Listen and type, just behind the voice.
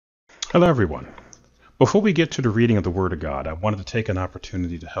Hello, everyone. Before we get to the reading of the Word of God, I wanted to take an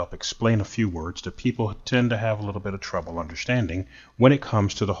opportunity to help explain a few words that people tend to have a little bit of trouble understanding when it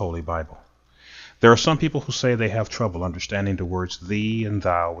comes to the Holy Bible. There are some people who say they have trouble understanding the words thee and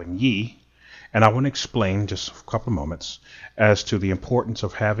thou and ye, and I want to explain just a couple of moments as to the importance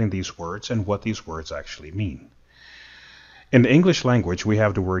of having these words and what these words actually mean. In the English language, we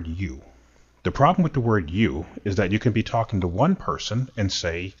have the word you. The problem with the word you is that you can be talking to one person and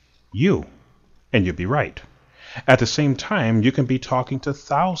say you, and you'd be right. At the same time, you can be talking to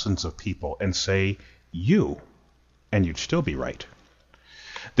thousands of people and say you, and you'd still be right.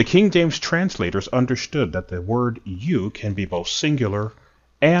 The King James translators understood that the word you can be both singular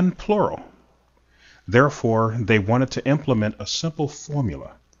and plural. Therefore, they wanted to implement a simple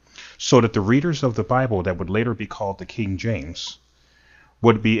formula so that the readers of the Bible that would later be called the King James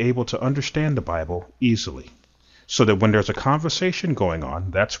would be able to understand the Bible easily. So that when there's a conversation going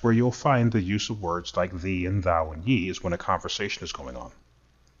on, that's where you'll find the use of words like thee and thou and ye is when a conversation is going on.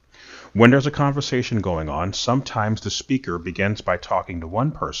 When there's a conversation going on, sometimes the speaker begins by talking to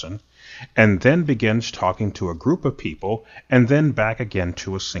one person and then begins talking to a group of people and then back again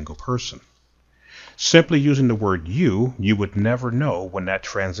to a single person. Simply using the word you would never know when that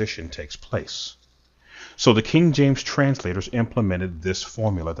transition takes place. So the King James translators implemented this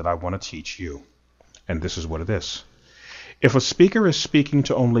formula that I want to teach you. And this is what it is. If a speaker is speaking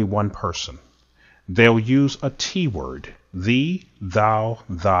to only one person, they'll use a T word, thee, thou,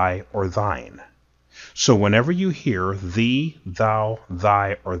 thy, or thine. So whenever you hear thee, thou,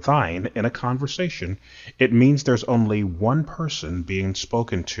 thy, or thine in a conversation, it means there's only one person being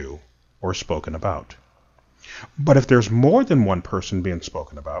spoken to or spoken about. But if there's more than one person being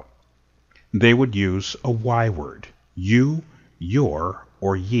spoken about, they would use a Y word, you, your,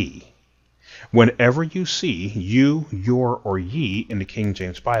 or ye. Whenever you see you, your, or ye in the King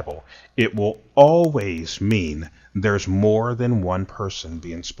James Bible, it will always mean there's more than one person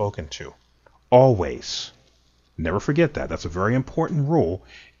being spoken to. Always. Never forget that. That's a very important rule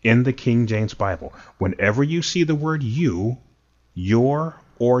in the King James Bible. Whenever you see the word you, your,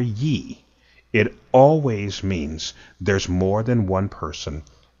 or ye, it always means there's more than one person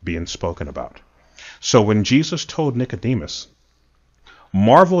being spoken about. So when Jesus told Nicodemus,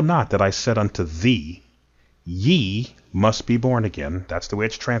 marvel not that I said unto thee, ye must be born again. That's the way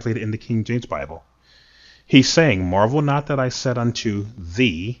it's translated in the King James Bible. He's saying, marvel not that I said unto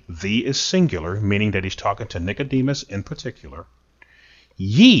thee. Thee is singular, meaning that he's talking to Nicodemus in particular.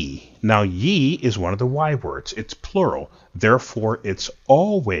 Ye. Now, ye is one of the Y words. It's plural. Therefore, it's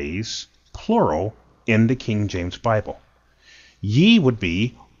always plural in the King James Bible. Ye would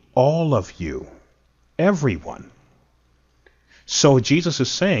be all of you, everyone. So Jesus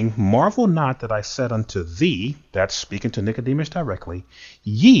is saying, marvel not that I said unto thee, that's speaking to Nicodemus directly,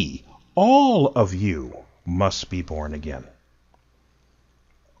 ye, all of you must be born again.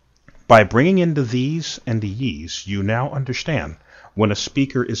 By bringing in the these and the ye's, you now understand when a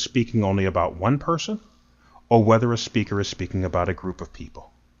speaker is speaking only about one person or whether a speaker is speaking about a group of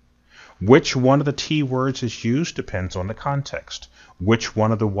people. Which one of the T words is used depends on the context. Which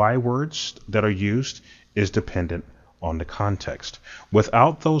one of the Y words that are used is dependent on the context.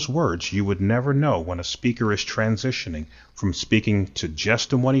 Without those words, you would never know when a speaker is transitioning from speaking to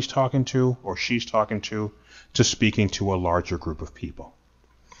just the one he's talking to or she's talking to speaking to a larger group of people.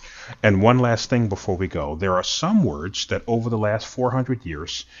 And one last thing before we go. There are some words that over the last 400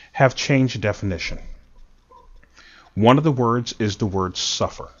 years have changed definition. One of the words is the word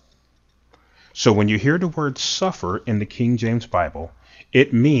suffer. So when you hear the word suffer in the King James Bible,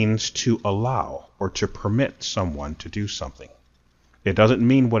 it means to allow or to permit someone to do something. It doesn't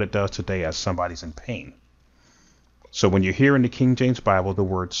mean what it does today as somebody's in pain. So when you hear in the King James Bible the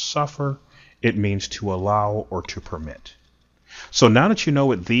word suffer, it means to allow or to permit. So now that you know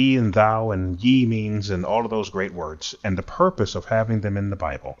what thee and thou and ye means and all of those great words and the purpose of having them in the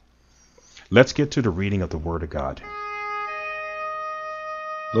Bible, let's get to the reading of the Word of God.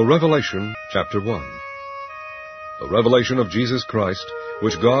 The Revelation, chapter 1. The revelation of Jesus Christ,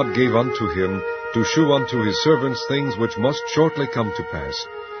 which God gave unto him, to shew unto his servants things which must shortly come to pass.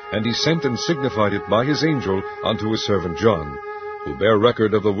 And he sent and signified it by his angel unto his servant John, who bare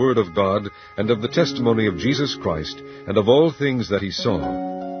record of the word of God, and of the testimony of Jesus Christ, and of all things that he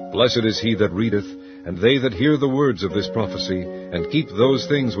saw. Blessed is he that readeth, and they that hear the words of this prophecy, and keep those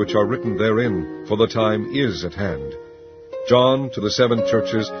things which are written therein, for the time is at hand. John, to the 7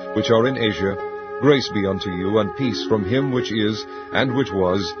 churches which are in Asia, grace be unto you, and peace from him which is, and which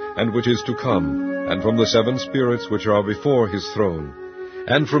was, and which is to come, and from the 7 spirits which are before his throne,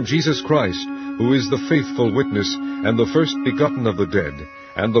 and from Jesus Christ, who is the faithful witness, and the first begotten of the dead,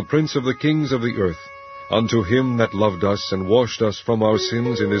 and the Prince of the kings of the earth, unto him that loved us, and washed us from our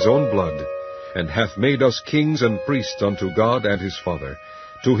sins in his own blood, and hath made us kings and priests unto God and his Father.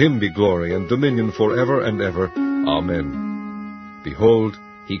 To him be glory and dominion for ever and ever. Amen. Behold,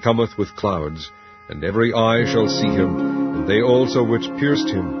 he cometh with clouds, and every eye shall see him, and they also which pierced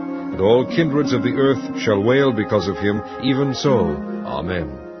him, and all kindreds of the earth shall wail because of him, even so. Amen.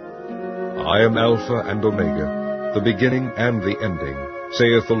 I am Alpha and Omega, the beginning and the ending,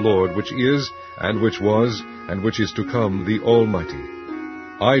 saith the Lord, which is, and which was, and which is to come, the Almighty.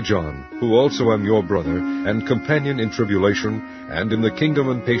 I, John, who also am your brother, and companion in tribulation, and in the kingdom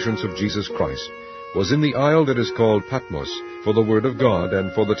and patience of Jesus Christ, was in the isle that is called Patmos, for the word of God,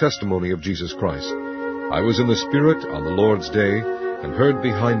 and for the testimony of Jesus Christ. I was in the Spirit on the Lord's day, and heard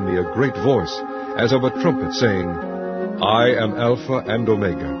behind me a great voice, as of a trumpet, saying, I am Alpha and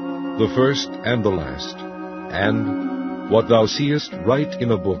Omega, the first and the last. And what thou seest, write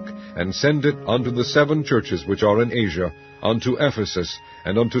in a book, and send it unto the 7 churches which are in Asia, unto Ephesus,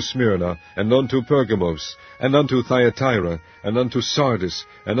 and unto Smyrna, and unto Pergamos, and unto Thyatira, and unto Sardis,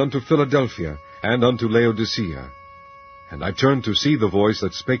 and unto Philadelphia, and unto Laodicea. And I turned to see the voice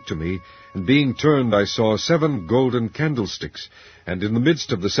that spake to me, and being turned I saw 7 golden candlesticks, and in the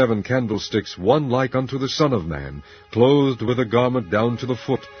midst of the 7 candlesticks one like unto the Son of Man, clothed with a garment down to the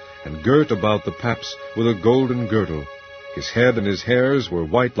foot, and girt about the paps with a golden girdle. His head and his hairs were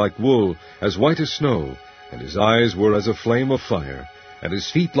white like wool, as white as snow, and his eyes were as a flame of fire, and his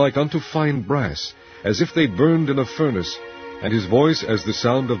feet like unto fine brass, as if they burned in a furnace, and his voice as the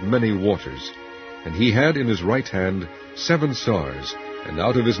sound of many waters. And he had in his right hand 7 stars, and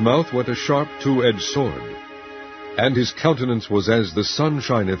out of his mouth went a sharp 2-edged sword. And his countenance was as the sun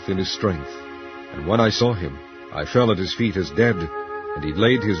shineth in his strength. And when I saw him, I fell at his feet as dead, and he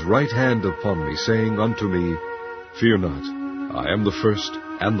laid his right hand upon me, saying unto me, Fear not, I am the first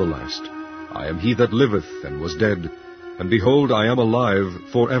and the last. I am he that liveth and was dead, and behold, I am alive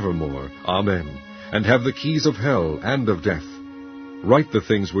for evermore. Amen. And have the keys of hell and of death. Write the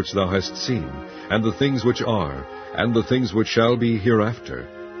things which thou hast seen, and the things which are, and the things which shall be hereafter.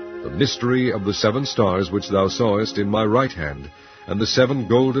 The mystery of the 7 stars which thou sawest in my right hand, and the 7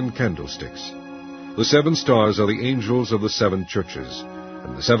 golden candlesticks. The 7 stars are the angels of the 7 churches,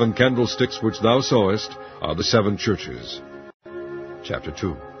 and the 7 candlesticks which thou sawest are the 7 churches. Chapter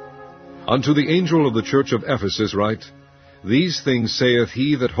 2. Unto the angel of the church of Ephesus write, These things saith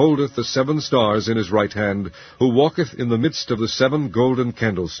he that holdeth the 7 stars in his right hand, who walketh in the midst of the 7 golden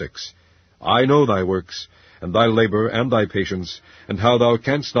candlesticks. I know thy works, and thy labor, and thy patience, and how thou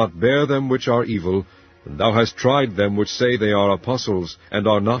canst not bear them which are evil, and thou hast tried them which say they are apostles, and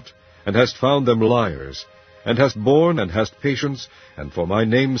are not, and hast found them liars, and hast borne, and hast patience, and for my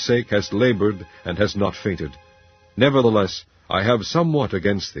name's sake hast labored, and hast not fainted. Nevertheless, I have somewhat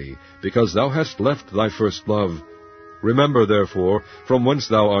against thee, because thou hast left thy first love. Remember, therefore, from whence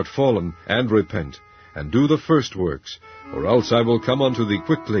thou art fallen, and repent, and do the first works, or else I will come unto thee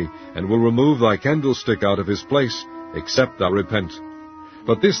quickly, and will remove thy candlestick out of his place, except thou repent.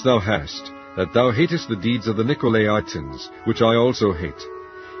 But this thou hast, that thou hatest the deeds of the Nicolaitans, which I also hate.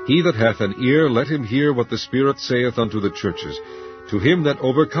 He that hath an ear, let him hear what the Spirit saith unto the churches. To him that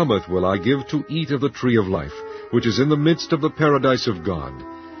overcometh will I give to eat of the tree of life, which is in the midst of the paradise of God.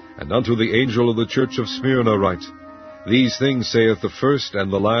 And unto the angel of the church of Smyrna write, These things saith the first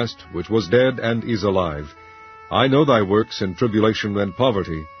and the last, which was dead and is alive. I know thy works, and tribulation, and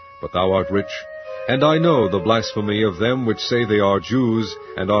poverty, but thou art rich. And I know the blasphemy of them which say they are Jews,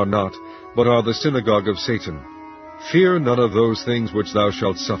 and are not, but are the synagogue of Satan. Fear none of those things which thou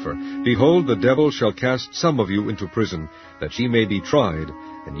shalt suffer. Behold, the devil shall cast some of you into prison, that ye may be tried,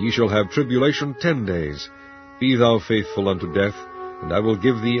 and ye shall have tribulation 10 days. Be thou faithful unto death, and I will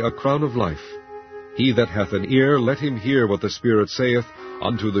give thee a crown of life. He that hath an ear, let him hear what the Spirit saith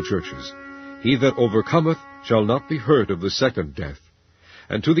unto the churches. He that overcometh shall not be hurt of the second death.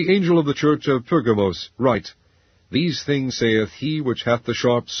 And to the angel of the church of Pergamos write, These things saith he which hath the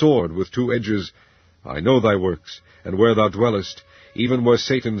sharp sword with 2 edges. I know thy works, and where thou dwellest, even where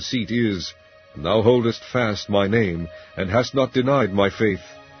Satan's seat is, and thou holdest fast my name, and hast not denied my faith,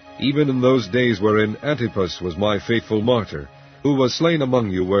 even in those days wherein Antipas was my faithful martyr, who was slain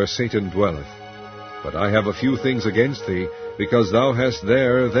among you where Satan dwelleth. But I have a few things against thee, because thou hast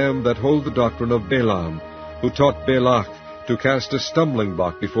there them that hold the doctrine of Balaam, who taught Balak to cast a stumbling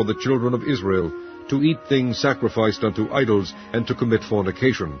block before the children of Israel, to eat things sacrificed unto idols, and to commit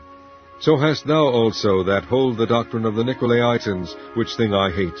fornication. So hast thou also that hold the doctrine of the Nicolaitans, which thing I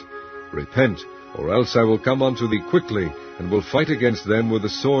hate. Repent, or else I will come unto thee quickly, and will fight against them with the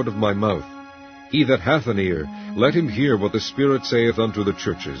sword of my mouth. He that hath an ear, let him hear what the Spirit saith unto the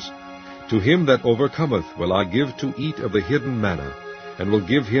churches. To him that overcometh will I give to eat of the hidden manna, and will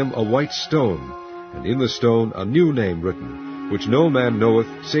give him a white stone, and in the stone a new name written, which no man knoweth,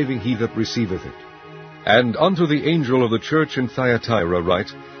 saving he that receiveth it. And unto the angel of the church in Thyatira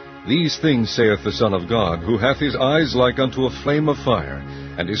write, These things saith the Son of God, who hath his eyes like unto a flame of fire,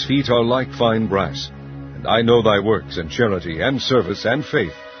 and his feet are like fine brass. And I know thy works, and charity, and service, and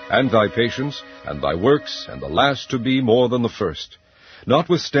faith, and thy patience, and thy works, and the last to be more than the first.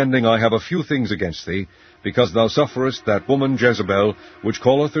 Notwithstanding I have a few things against thee, because thou sufferest that woman Jezebel, which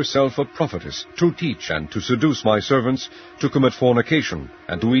calleth herself a prophetess, to teach and to seduce my servants, to commit fornication,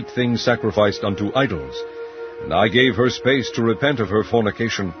 and to eat things sacrificed unto idols. And I gave her space to repent of her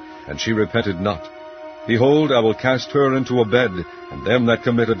fornication, and she repented not. Behold, I will cast her into a bed, and them that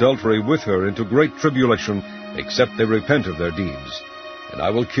commit adultery with her into great tribulation, except they repent of their deeds. And I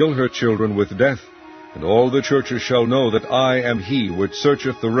will kill her children with death, and all the churches shall know that I am he which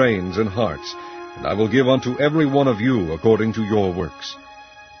searcheth the reins and hearts, and I will give unto every one of you according to your works.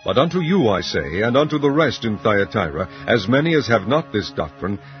 But unto you I say, and unto the rest in Thyatira, as many as have not this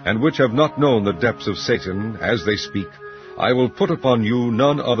doctrine, and which have not known the depths of Satan, as they speak, I will put upon you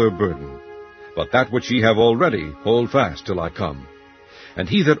none other burden. But that which ye have already, hold fast till I come. And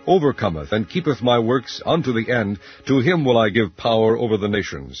he that overcometh and keepeth my works unto the end, to him will I give power over the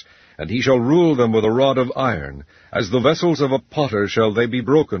nations, and he shall rule them with a rod of iron. As the vessels of a potter shall they be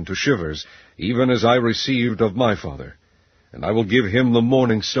broken to shivers, even as I received of my Father. And I will give him the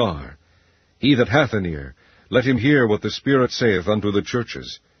morning star. He that hath an ear, let him hear what the Spirit saith unto the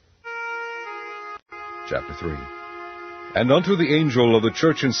churches. Chapter 3. And unto the angel of the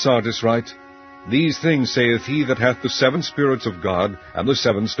church in Sardis write, These things saith he that hath the 7 spirits of God, and the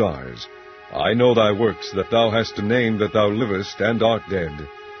 7 stars. I know thy works, that thou hast a name, that thou livest, and art dead.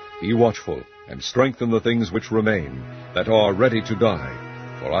 Be watchful, and strengthen the things which remain, that are ready to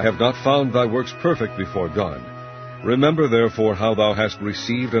die. For I have not found thy works perfect before God. Remember therefore how thou hast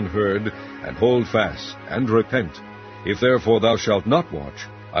received and heard, and hold fast, and repent. If therefore thou shalt not watch,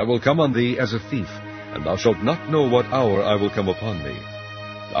 I will come on thee as a thief, and thou shalt not know what hour I will come upon thee.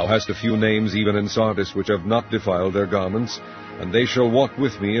 Thou hast a few names even in Sardis, which have not defiled their garments, and they shall walk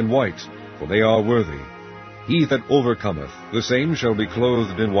with me in white, for they are worthy. He that overcometh, the same shall be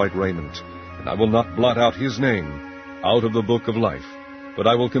clothed in white raiment, and I will not blot out his name out of the book of life, but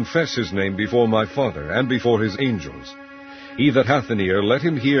I will confess his name before my Father, and before his angels. He that hath an ear, let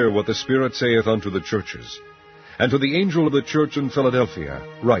him hear what the Spirit saith unto the churches. And to the angel of the church in Philadelphia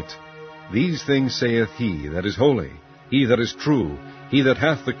write, These things saith he that is holy, he that is true, he that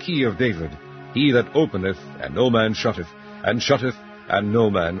hath the key of David, he that openeth, and no man shutteth, and shutteth, and no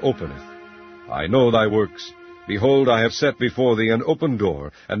man openeth. I know thy works. Behold, I have set before thee an open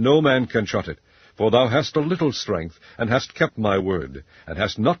door, and no man can shut it. For thou hast a little strength, and hast kept my word, and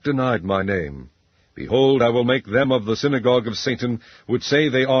hast not denied my name. Behold, I will make them of the synagogue of Satan, which say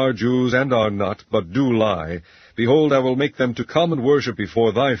they are Jews, and are not, but do lie. Behold, I will make them to come and worship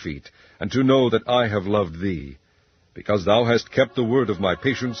before thy feet, and to know that I have loved thee. Because thou hast kept the word of my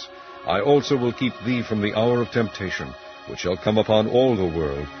patience, I also will keep thee from the hour of temptation, which shall come upon all the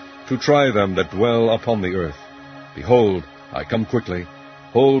world, to try them that dwell upon the earth. Behold, I come quickly.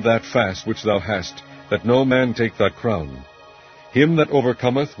 Hold that fast which thou hast, that no man take thy crown. Him that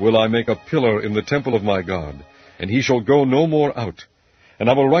overcometh will I make a pillar in the temple of my God, and he shall go no more out. And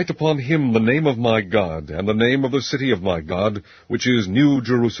I will write upon him the name of my God, and the name of the city of my God, which is New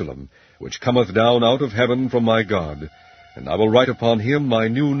Jerusalem, which cometh down out of heaven from my God. And I will write upon him my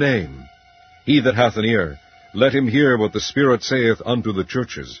new name. He that hath an ear, let him hear what the Spirit saith unto the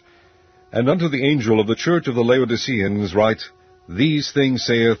churches. And unto the angel of the church of the Laodiceans write, These things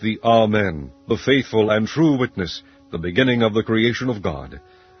saith the Amen, the faithful and true witness, the beginning of the creation of God.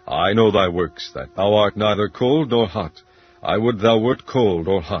 I know thy works, that thou art neither cold nor hot. I would thou wert cold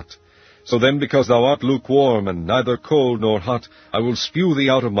or hot. So then, because thou art lukewarm, and neither cold nor hot, I will spew thee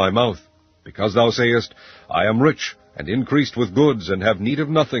out of my mouth. Because thou sayest, I am rich, and increased with goods, and have need of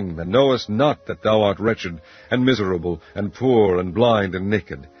nothing, and knowest not that thou art wretched, and miserable, and poor, and blind, and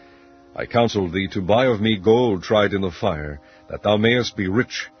naked. I counsel thee to buy of me gold tried in the fire, that thou mayest be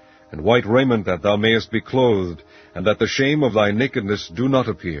rich, and white raiment, that thou mayest be clothed, and that the shame of thy nakedness do not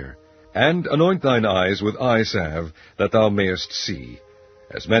appear. And anoint thine eyes with eye salve, that thou mayest see.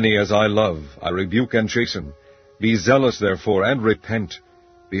 As many as I love, I rebuke and chasten. Be zealous therefore, and repent.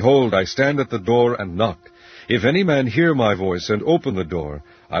 Behold, I stand at the door and knock. If any man hear my voice, and open the door,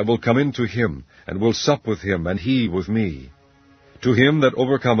 I will come in to him, and will sup with him, and he with me. To him that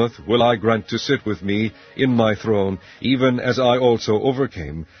overcometh will I grant to sit with me in my throne, even as I also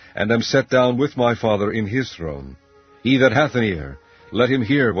overcame, and am set down with my Father in his throne. He that hath an ear, let him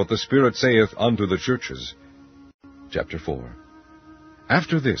hear what the Spirit saith unto the churches. Chapter 4.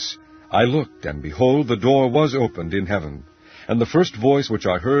 After this I looked, and behold, the door was opened in heaven. And the first voice which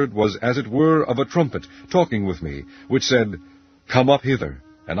I heard was as it were of a trumpet talking with me, which said, Come up hither,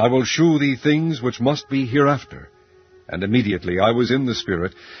 and I will shew thee things which must be hereafter. And immediately I was in the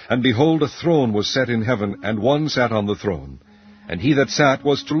Spirit, and behold, a throne was set in heaven, and one sat on the throne. And he that sat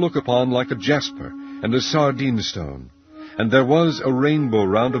was to look upon like a jasper, and a sardine stone. And there was a rainbow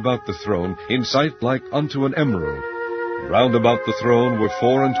round about the throne, in sight like unto an emerald. And round about the throne were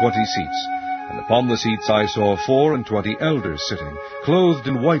 24 seats. And upon the seats I saw 24 elders sitting, clothed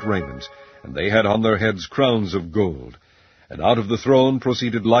in white raiment, and they had on their heads crowns of gold. And out of the throne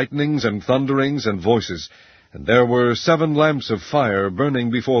proceeded lightnings and thunderings and voices. And there were 7 lamps of fire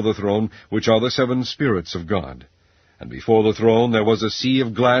burning before the throne, which are the 7 spirits of God. And before the throne there was a sea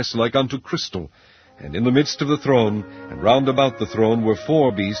of glass like unto crystal. And in the midst of the throne, and round about the throne, were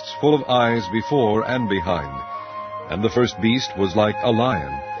 4 beasts full of eyes before and behind. And the first beast was like a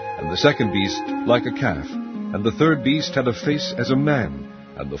lion, and the second beast like a calf, and the third beast had a face as a man,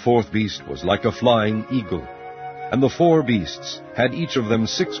 and the fourth beast was like a flying eagle. And the 4 beasts had each of them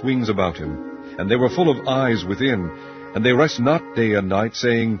 6 wings about him, and they were full of eyes within, and they rest not day and night,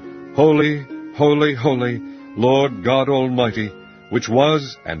 saying, Holy, holy, holy, Lord God Almighty, which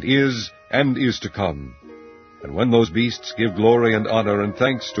was, and is to come. And when those beasts give glory and honor and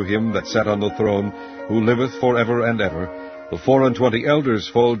thanks to him that sat on the throne, who liveth for ever and ever, the 24 elders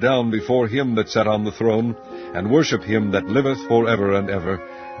fall down before him that sat on the throne, and worship him that liveth for ever and ever,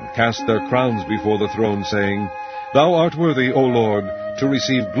 and cast their crowns before the throne, saying, Thou art worthy, O Lord, to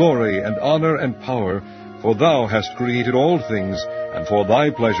receive glory and honor and power, for thou hast created all things, and for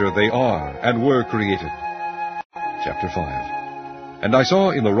thy pleasure they are and were created. Chapter 5. And I saw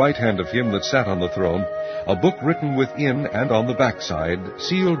in the right hand of him that sat on the throne a book written within and on the backside,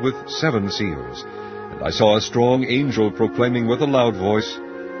 sealed with 7 seals. And I saw a strong angel proclaiming with a loud voice,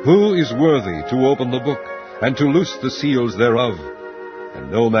 Who is worthy to open the book, and to loose the seals thereof?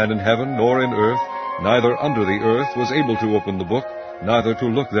 And no man in heaven nor in earth, neither under the earth, was able to open the book, neither to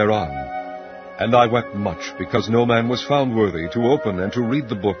look thereon. And I wept much, because no man was found worthy to open and to read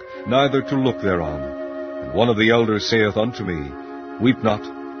the book, neither to look thereon. And one of the elders saith unto me, Weep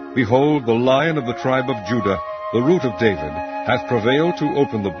not. Behold, the Lion of the tribe of Judah, the Root of David, hath prevailed to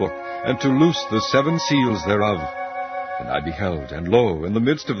open the book, and to loose the 7 seals thereof. And I beheld, and lo, in the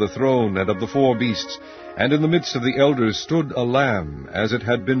midst of the throne and of the 4 beasts, and in the midst of the elders stood a Lamb, as it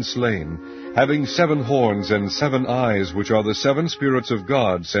had been slain, having 7 horns and 7 eyes, which are the 7 spirits of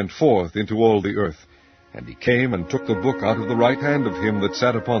God sent forth into all the earth. And he came and took the book out of the right hand of him that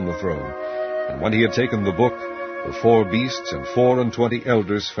sat upon the throne. And when he had taken the book, the 4 beasts and 24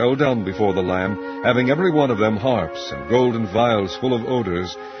 elders fell down before the Lamb, having every one of them harps and golden vials full of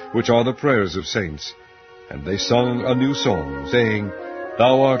odors, which are the prayers of saints. And they sung a new song, saying,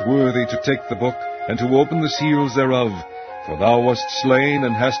 Thou art worthy to take the book, and to open the seals thereof, for thou wast slain,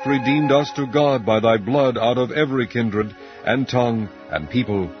 and hast redeemed us to God by thy blood out of every kindred, and tongue, and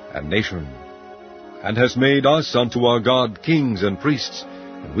people, and nation. And hast made us unto our God kings and priests,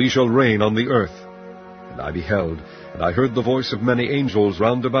 and we shall reign on the earth. And I beheld, and I heard the voice of many angels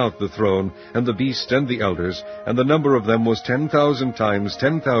round about the throne, and the beast and the elders, and the number of them was 10,000 times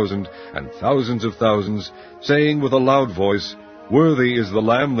 10,000, and thousands of thousands, saying with a loud voice, Worthy is the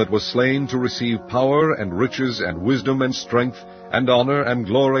Lamb that was slain to receive power and riches and wisdom and strength and honor and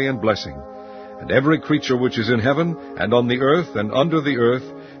glory and blessing. And every creature which is in heaven and on the earth and under the earth,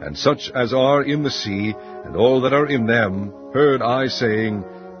 and such as are in the sea, and all that are in them, heard I saying,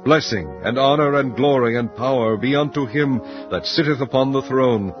 Blessing, and honor, and glory, and power be unto him that sitteth upon the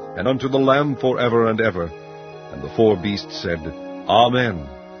throne, and unto the Lamb for ever and ever. And the 4 beasts said, Amen.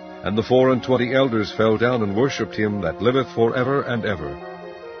 And the 24 elders fell down and worshipped him that liveth for ever and ever.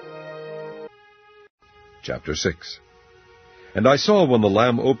 Chapter 6. And I saw when the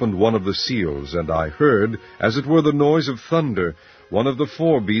Lamb opened one of the seals, and I heard, as it were the noise of thunder, one of the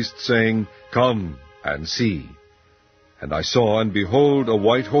 4 beasts saying, Come and see. And I saw, and behold, a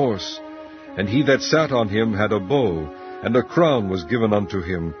white horse, and he that sat on him had a bow, and a crown was given unto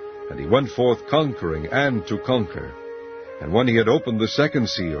him, and he went forth conquering and to conquer. And when he had opened the 2nd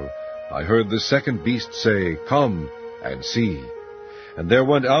seal, I heard the 2nd beast say, Come and see. And there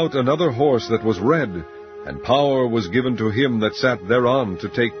went out another horse that was red, and power was given to him that sat thereon to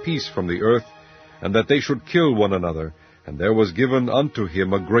take peace from the earth, and that they should kill one another, and there was given unto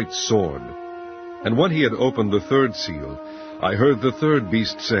him a great sword. And when he had opened the third seal, I heard the third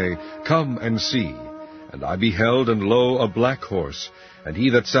beast say, Come and see. And I beheld, and lo, a black horse, and he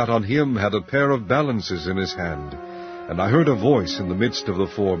that sat on him had a pair of balances in his hand. And I heard a voice in the midst of the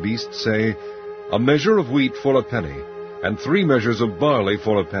four beasts say, A measure of wheat for a penny, and 3 measures of barley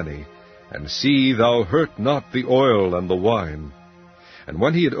for a penny. And see, thou hurt not the oil and the wine. And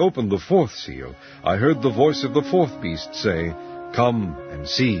when he had opened the fourth seal, I heard the voice of the fourth beast say, Come and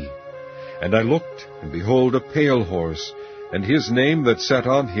see. And I looked, and behold, a pale horse, and his name that sat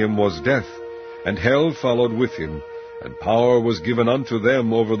on him was Death, and hell followed with him, and power was given unto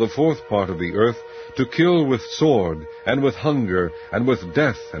them over the fourth part of the earth, to kill with sword, and with hunger, and with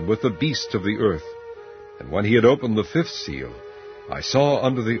death, and with the beasts of the earth. And when he had opened the fifth seal, I saw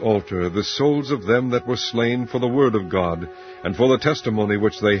under the altar the souls of them that were slain for the word of God, and for the testimony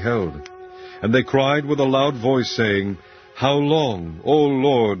which they held. And they cried with a loud voice, saying, How long, O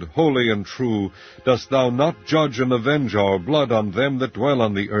Lord, holy and true, dost thou not judge and avenge our blood on them that dwell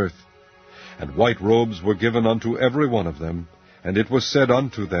on the earth? And white robes were given unto every one of them, and it was said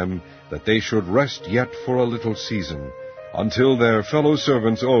unto them that they should rest yet for a little season, until their fellow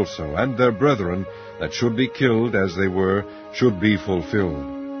servants also, and their brethren, that should be killed as they were, should be fulfilled.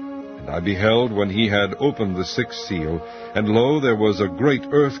 And I beheld when he had opened the sixth seal, and lo, there was a great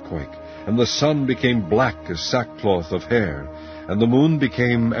earthquake, and the sun became black as sackcloth of hair, and the moon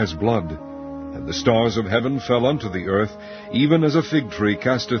became as blood. And the stars of heaven fell unto the earth, even as a fig tree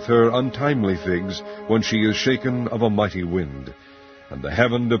casteth her untimely figs, when she is shaken of a mighty wind. And the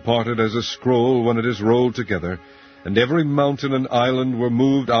heaven departed as a scroll when it is rolled together, and every mountain and island were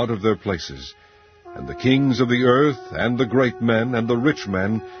moved out of their places. And the kings of the earth, and the great men, and the rich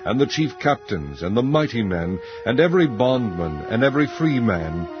men, and the chief captains, and the mighty men, and every bondman, and every free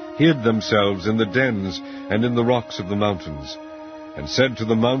man, hid themselves in the dens, and in the rocks of the mountains, and said to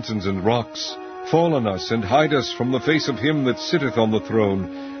the mountains and rocks, Fall on us, and hide us from the face of him that sitteth on the throne,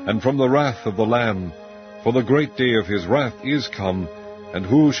 and from the wrath of the Lamb. For the great day of his wrath is come, and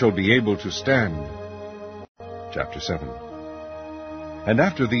who shall be able to stand? Chapter 7. And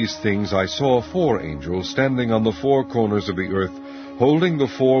after these things I saw 4 angels standing on the 4 corners of the earth, holding the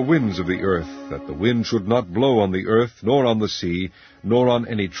 4 winds of the earth, that the wind should not blow on the earth, nor on the sea, nor on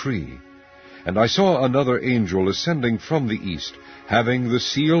any tree. And I saw another angel ascending from the east, having the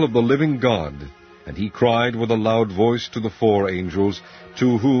seal of the living God. And he cried with a loud voice to the 4 angels,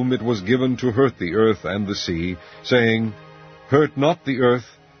 to whom it was given to hurt the earth and the sea, saying, Hurt not the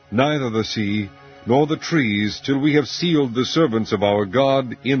earth, neither the sea, nor the trees, till we have sealed the servants of our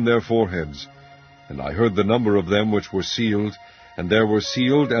God in their foreheads. And I heard the number of them which were sealed, and there were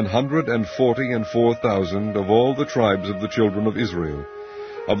sealed 144,000 of all the tribes of the children of Israel.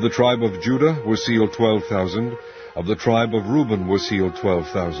 Of the tribe of Judah were sealed 12,000. Of the tribe of Reuben were sealed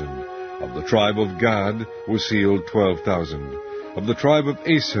 12,000. Of the tribe of Gad were sealed 12,000. Of the tribe of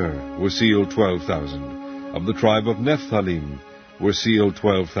Aser were sealed 12,000. Of the tribe of Nephthalim were sealed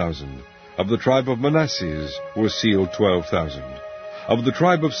 12,000. Of the tribe of Manasseh were sealed 12,000. Of the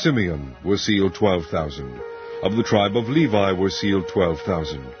tribe of Simeon were sealed 12,000. Of the tribe of Levi were sealed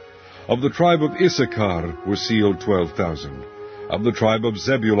 12,000. Of the tribe of Issachar were sealed 12,000. Of the tribe of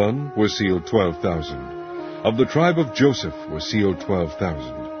Zebulun were sealed 12,000. Of the tribe of Joseph were sealed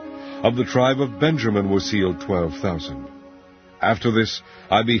 12,000. Of the tribe of Benjamin were sealed 12,000. After this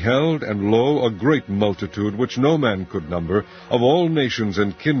I beheld, and lo, a great multitude, which no man could number, of all nations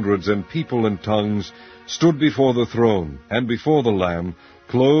and kindreds and people and tongues, stood before the throne, and before the Lamb,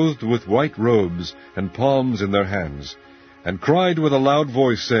 clothed with white robes, and palms in their hands, and cried with a loud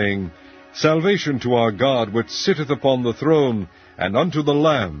voice, saying, Salvation to our God, which sitteth upon the throne, and unto the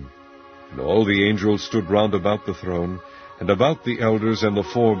Lamb. And all the angels stood round about the throne, and about the elders and the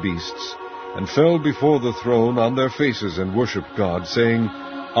 4 beasts, and fell before the throne on their faces, and worshipped God, saying,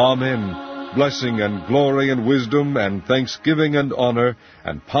 Amen. Blessing and glory and wisdom and thanksgiving and honor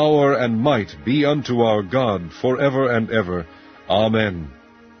and power and might be unto our God forever and ever. Amen.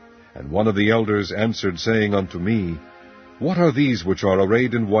 And one of the elders answered, saying unto me, What are these which are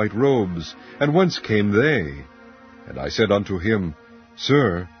arrayed in white robes, and whence came they? And I said unto him,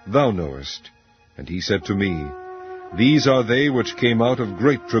 Sir, thou knowest. And he said to me, These are they which came out of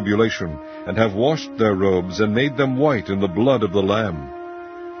great tribulation, and have washed their robes, and made them white in the blood of the Lamb.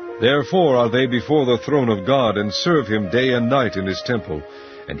 Therefore are they before the throne of God, and serve him day and night in his temple,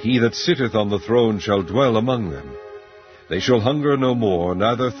 and he that sitteth on the throne shall dwell among them. They shall hunger no more,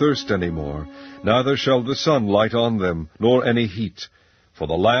 neither thirst any more, neither shall the sun light on them, nor any heat. For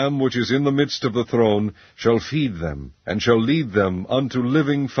the Lamb which is in the midst of the throne shall feed them, and shall lead them unto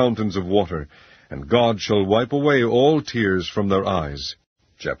living fountains of water, and God shall wipe away all tears from their eyes.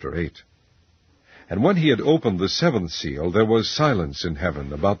 Chapter 8. And when he had opened the seventh seal, there was silence in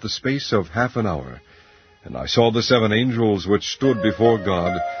heaven about the space of half an hour. And I saw the 7 angels which stood before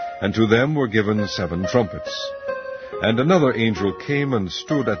God, and to them were given 7 trumpets. And another angel came and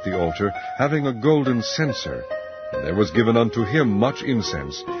stood at the altar, having a golden censer. And there was given unto him much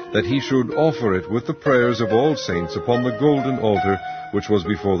incense, that he should offer it with the prayers of all saints upon the golden altar which was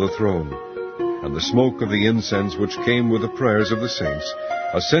before the throne. And the smoke of the incense which came with the prayers of the saints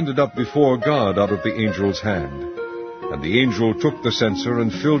ascended up before God out of the angel's hand. And the angel took the censer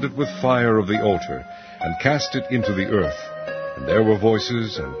and filled it with fire of the altar, and cast it into the earth. And there were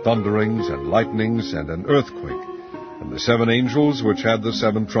voices, and thunderings, and lightnings, and an earthquake. And the 7 angels which had the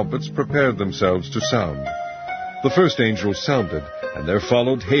 7 trumpets prepared themselves to sound. The first angel sounded, and there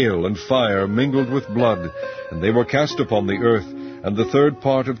followed hail and fire mingled with blood, and they were cast upon the earth, and the 3rd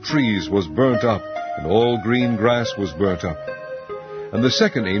part of trees was burnt up, and all green grass was burnt up. And the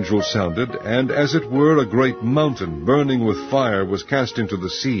second angel sounded, and as it were a great mountain burning with fire was cast into the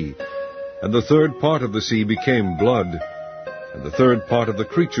sea, and the 3rd part of the sea became blood, and the 3rd part of the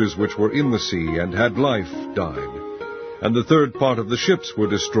creatures which were in the sea and had life died. And the 3rd part of the ships were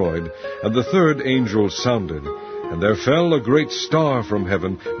destroyed, and the 3rd angel sounded, and there fell a great star from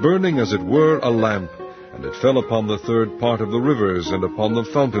heaven, burning as it were a lamp, and it fell upon the 3rd part of the rivers and upon the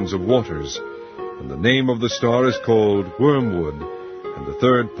fountains of waters. And the name of the star is called Wormwood, and the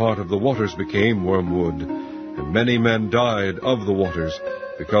 3rd part of the waters became wormwood, and many men died of the waters,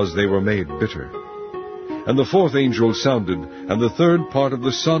 because they were made bitter. And the 4th angel sounded, and the 3rd part of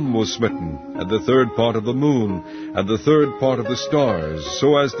the sun was smitten, and the 3rd part of the moon, and the 3rd part of the stars,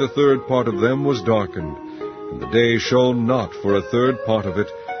 so as the 3rd part of them was darkened. And the day shone not for a 3rd part of it,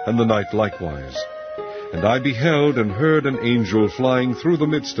 and the night likewise. And I beheld and heard an angel flying through the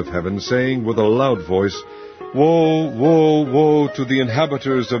midst of heaven, saying with a loud voice, Woe, woe, woe to the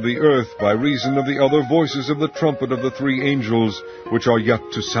inhabitants of the earth, by reason of the other voices of the trumpet of the 3 angels, which are yet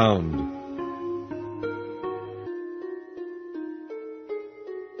to sound.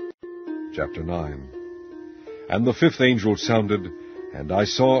 Chapter 9. And the 5th angel sounded, and I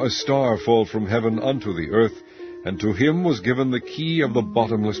saw a star fall from heaven unto the earth, and to him was given the key of the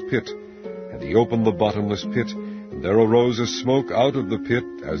bottomless pit. And he opened the bottomless pit, and there arose a smoke out of the pit,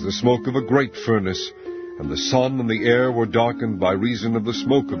 as the smoke of a great furnace, and the sun and the air were darkened by reason of the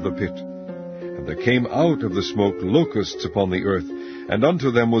smoke of the pit. And there came out of the smoke locusts upon the earth, and unto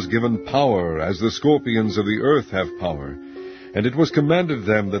them was given power, as the scorpions of the earth have power. And it was commanded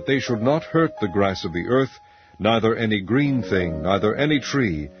them that they should not hurt the grass of the earth, neither any green thing, neither any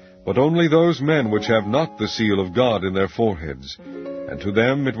tree, but only those men which have not the seal of God in their foreheads. And to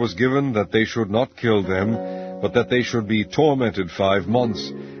them it was given that they should not kill them, but that they should be tormented 5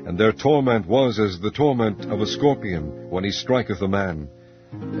 months, and their torment was as the torment of a scorpion, when he striketh a man.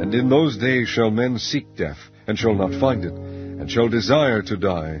 And in those days shall men seek death, and shall not find it, and shall desire to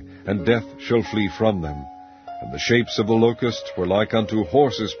die, and death shall flee from them. And the shapes of the locusts were like unto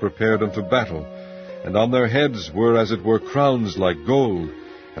horses prepared unto battle, and on their heads were as it were crowns like gold,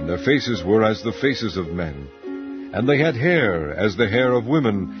 and their faces were as the faces of men. And they had hair as the hair of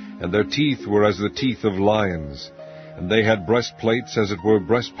women, and their teeth were as the teeth of lions. And they had breastplates as it were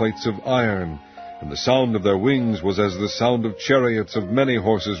breastplates of iron, and the sound of their wings was as the sound of chariots of many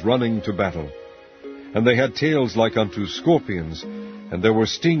horses running to battle. And they had tails like unto scorpions, and there were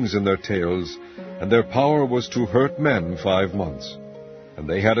stings in their tails, and their power was to hurt men 5 months. And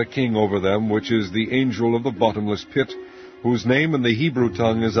they had a king over them, which is the angel of the bottomless pit, whose name in the Hebrew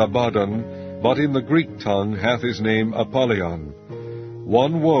tongue is Abaddon, but in the Greek tongue hath his name Apollyon.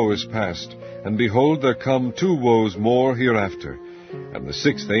 1 woe is past, and behold, there come 2 woes more hereafter. And the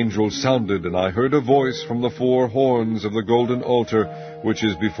 6th angel sounded, and I heard a voice from the 4 horns of the golden altar, which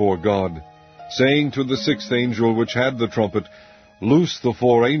is before God, saying to the 6th angel which had the trumpet, Loose the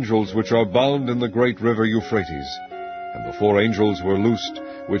 4 angels which are bound in the great river Euphrates. And the 4 angels were loosed,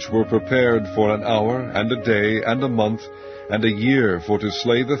 which were prepared for an hour, and a day, and a month, and a year, for to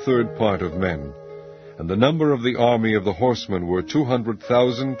slay the 3rd part of men. And the number of the army of the horsemen were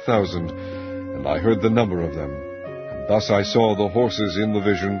 200,000, and I heard the number of them. And thus I saw the horses in the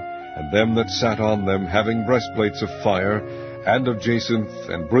vision, and them that sat on them, having breastplates of fire, and of jacinth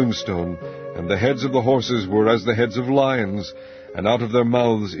and brimstone, and the heads of the horses were as the heads of lions, and out of their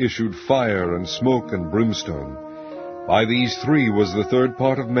mouths issued fire and smoke and brimstone. By these 3 was the 3rd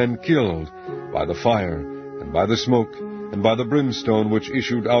part of men killed, by the fire, and by the smoke, and by the brimstone which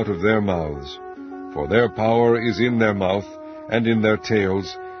issued out of their mouths. For their power is in their mouth, and in their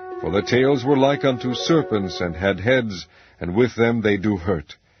tails, for their tails were like unto serpents, and had heads, and with them they do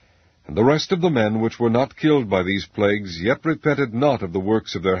hurt. And the rest of the men which were not killed by these plagues, yet repented not of the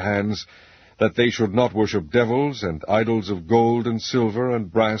works of their hands, that they should not worship devils and idols of gold and silver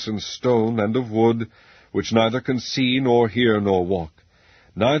and brass and stone and of wood, which neither can see nor hear nor walk.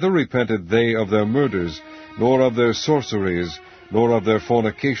 Neither repented they of their murders, nor of their sorceries, nor of their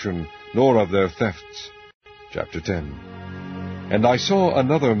fornication, nor of their thefts. Chapter 10. And I saw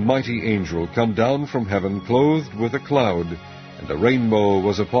another mighty angel come down from heaven, clothed with a cloud, and a rainbow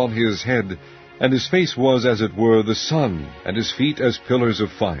was upon his head, and his face was as it were the sun, and his feet as pillars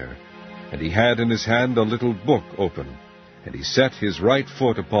of fire. And he had in his hand a little book open. And he set his right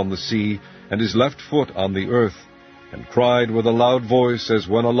foot upon the sea, and his left foot on the earth, and cried with a loud voice, as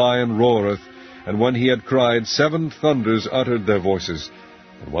when a lion roareth. And when he had cried, 7 thunders uttered their voices.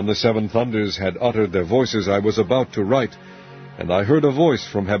 And when the 7 thunders had uttered their voices, I was about to write. And I heard a voice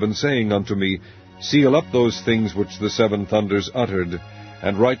from heaven saying unto me, Seal up those things which the 7 thunders uttered,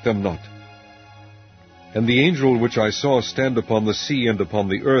 and write them not. And the angel which I saw stand upon the sea and upon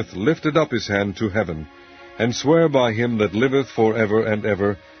the earth lifted up his hand to heaven, and sware by him that liveth for ever and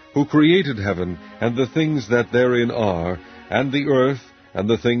ever, who created heaven, and the things that therein are, and the earth, and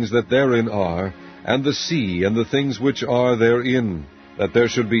the things that therein are, and the sea, and the things which are therein, that there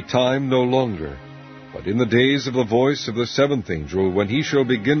should be time no longer. But in the days of the voice of the 7th angel, when he shall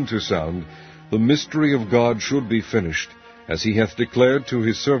begin to sound, the mystery of God should be finished, as he hath declared to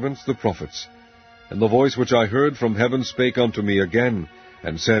his servants the prophets. And the voice which I heard from heaven spake unto me again,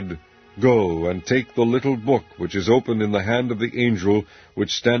 and said, Go, and take the little book which is open in the hand of the angel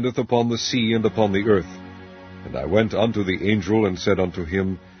which standeth upon the sea and upon the earth. And I went unto the angel, and said unto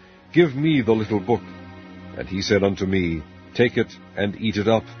him, Give me the little book. And he said unto me, Take it, and eat it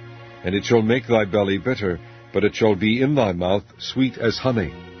up, and it shall make thy belly bitter, but it shall be in thy mouth sweet as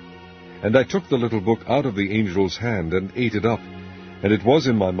honey. And I took the little book out of the angel's hand, and ate it up, and it was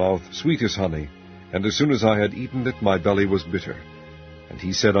in my mouth sweet as honey, and as soon as I had eaten it, my belly was bitter. And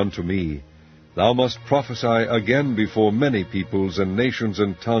he said unto me, Thou must prophesy again before many peoples, and nations,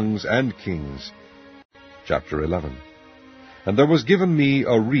 and tongues, and kings. Chapter 11. And there was given me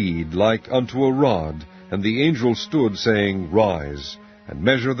a reed like unto a rod, and the angel stood, saying, Rise, and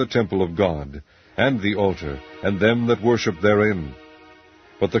measure the temple of God, and the altar, and them that worship therein.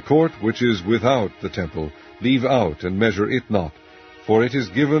 But the court which is without the temple leave out, and measure it not, for it is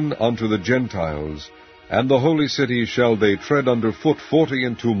given unto the Gentiles, and the holy city shall they tread under foot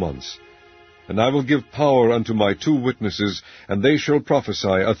 42 months. And I will give power unto my 2 witnesses, and they shall prophesy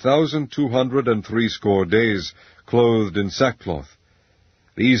 1,260 days, clothed in sackcloth.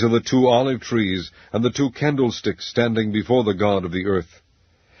 These are the 2 olive trees, and the 2 candlesticks standing before the God of the earth.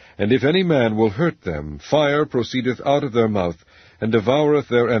 And if any man will hurt them, fire proceedeth out of their mouth, and devoureth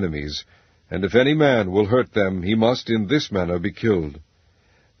their enemies. And if any man will hurt them, he must in this manner be killed.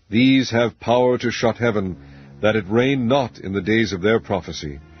 These have power to shut heaven, that it rain not in the days of their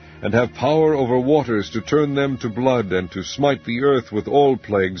prophecy, and have power over waters to turn them to blood, and to smite the earth with all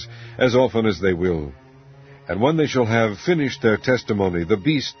plagues, as often as they will. And when they shall have finished their testimony, the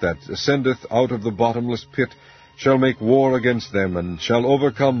beast that ascendeth out of the bottomless pit shall make war against them, and shall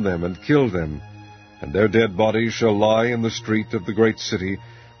overcome them, and kill them. And their dead bodies shall lie in the street of the great city,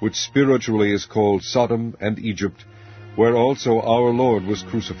 which spiritually is called Sodom and Egypt, where also our Lord was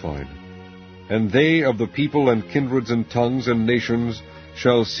crucified. And they of the people and kindreds and tongues and nations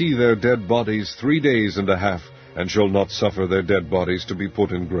shall see their dead bodies 3 days and a half, and shall not suffer their dead bodies to be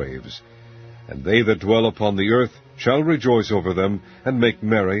put in graves. And they that dwell upon the earth shall rejoice over them, and make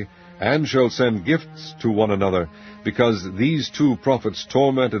merry, and shall send gifts to one another, because these 2 prophets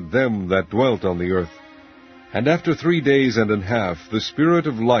tormented them that dwelt on the earth. And after 3 days and an half the Spirit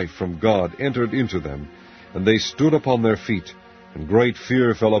of life from God entered into them, and they stood upon their feet, and great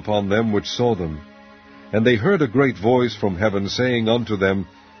fear fell upon them which saw them. And they heard a great voice from heaven, saying unto them,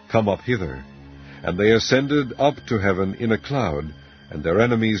 Come up hither. And they ascended up to heaven in a cloud, and their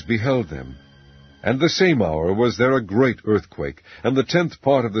enemies beheld them. And the same hour was there a great earthquake, and the 10th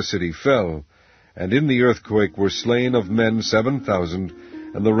part of the city fell. And in the earthquake were slain of men 7,000,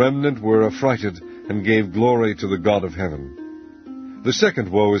 and the remnant were affrighted, and gave glory to the God of heaven. The 2nd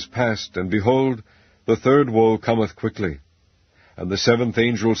woe is past, and behold, the 3rd woe cometh quickly. And the 7th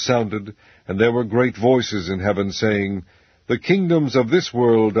angel sounded, and there were great voices in heaven, saying, The kingdoms of this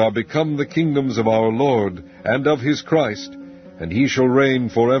world are become the kingdoms of our Lord, and of his Christ, and he shall reign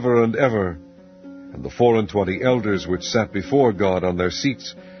forever and ever. And the 24 elders which sat before God on their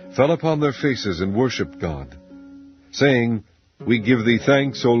seats fell upon their faces and worshipped God, saying, We give thee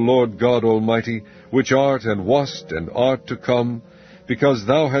thanks, O Lord God Almighty, which art and wast and art to come, because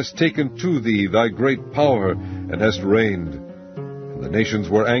thou hast taken to thee thy great power, and hast reigned. And the nations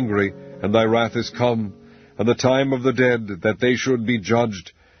were angry, and thy wrath is come, and the time of the dead, that they should be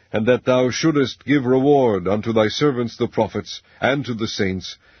judged, and that thou shouldest give reward unto thy servants the prophets, and to the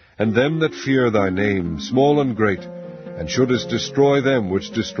saints, and them that fear thy name, small and great, and shouldest destroy them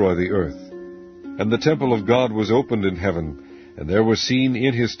which destroy the earth. And the temple of God was opened in heaven, and there was seen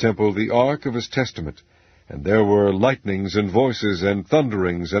in his temple the ark of his testament, and there were lightnings and voices and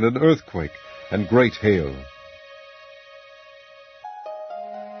thunderings and an earthquake and great hail.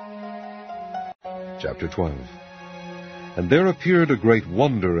 Chapter 12. And there appeared a great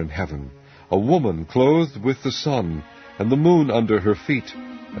wonder in heaven, a woman clothed with the sun, and the moon under her feet,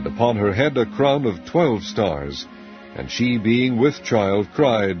 and upon her head a crown of 12 stars. And she, being with child,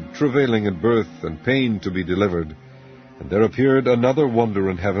 cried, travailing in birth, and pain to be delivered. And there appeared another wonder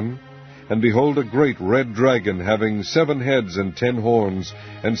in heaven, and behold, a great red dragon, having 7 heads and 10 horns,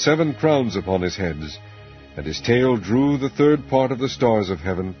 and 7 crowns upon his heads. And his tail drew the 3rd part of the stars of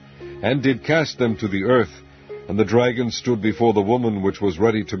heaven, and did cast them to the earth. And the dragon stood before the woman which was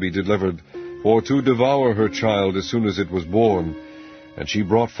ready to be delivered, for to devour her child as soon as it was born. And she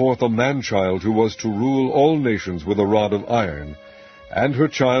brought forth a man-child, who was to rule all nations with a rod of iron. And her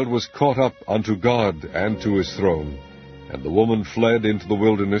child was caught up unto God and to his throne. And the woman fled into the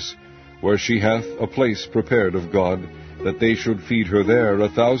wilderness, where she hath a place prepared of God, that they should feed her there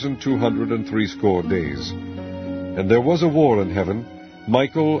 1,260 days. And there was a war in heaven.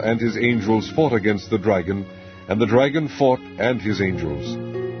 Michael and his angels fought against the dragon, and the dragon fought and his angels,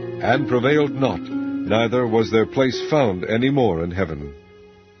 and prevailed not, neither was their place found any more in heaven.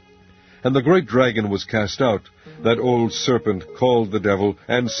 And the great dragon was cast out, that old serpent called the devil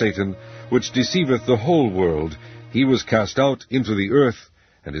and Satan, which deceiveth the whole world. He was cast out into the earth,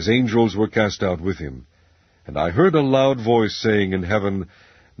 and his angels were cast out with him. And I heard a loud voice saying in heaven,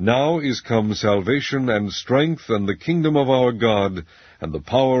 Now is come salvation and strength and the kingdom of our God, and the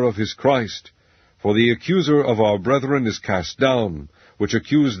power of his Christ. For the accuser of our brethren is cast down, which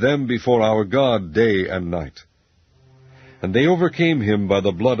accused them before our God day and night. And they overcame him by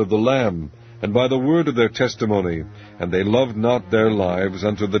the blood of the Lamb, and by the word of their testimony, and they loved not their lives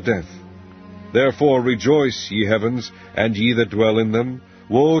unto the death. Therefore rejoice, ye heavens, and ye that dwell in them.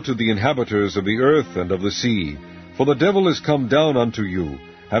 Woe to the inhabitants of the earth and of the sea! For the devil is come down unto you,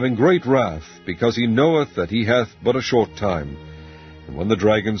 having great wrath, because he knoweth that he hath but a short time. And when the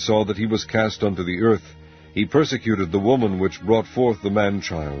dragon saw that he was cast unto the earth, he persecuted the woman which brought forth the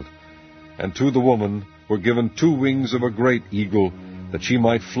man-child. And to the woman were given 2 wings of a great eagle, that she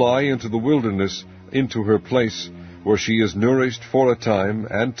might fly into the wilderness, into her place, where she is nourished for a time,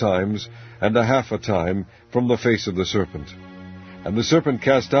 and times, and a half a time, from the face of the serpent. And the serpent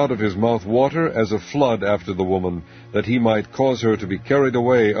cast out of his mouth water as a flood after the woman, that he might cause her to be carried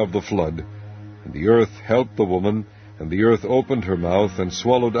away of the flood. And the earth helped the woman, and the earth opened her mouth, and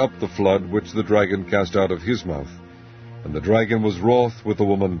swallowed up the flood which the dragon cast out of his mouth. And the dragon was wroth with the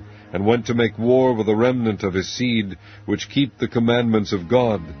woman, and went to make war with the remnant of his seed, which keep the commandments of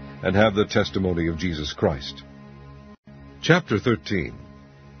God, and have the testimony of Jesus Christ. Chapter 13.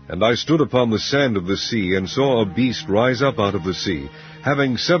 And I stood upon the sand of the sea, and saw a beast rise up out of the sea,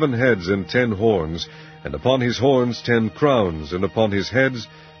 having 7 heads and 10 horns, and upon his horns 10 crowns, and upon his heads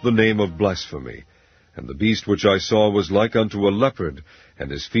the name of blasphemy. And the beast which I saw was like unto a leopard, and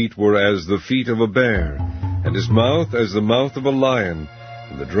his feet were as the feet of a bear, and his mouth as the mouth of a lion.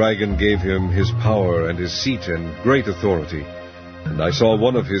 And the dragon gave him his power, and his seat, and great authority. And I saw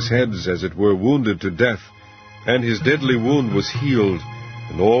one of his heads as it were wounded to death, and his deadly wound was healed.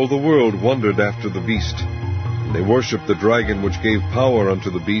 And all the world wondered after the beast. And they worshipped the dragon which gave power unto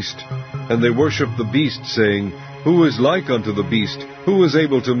the beast. And they worshipped the beast, saying, Who is like unto the beast? Who is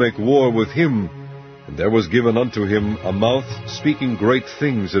able to make war with him? And there was given unto him a mouth speaking great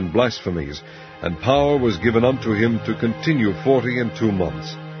things and blasphemies, and power was given unto him to continue 42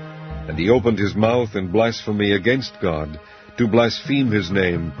 months. And he opened his mouth in blasphemy against God, to blaspheme his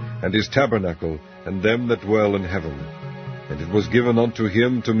name, and his tabernacle, and them that dwell in heaven. And it was given unto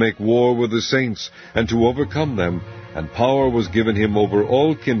him to make war with the saints, and to overcome them, and power was given him over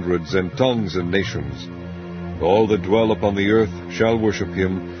all kindreds and tongues and nations. And all that dwell upon the earth shall worship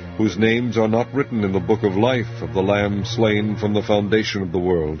him, whose names are not written in the book of life of the Lamb slain from the foundation of the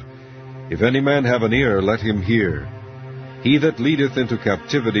world. If any man have an ear, let him hear. He that leadeth into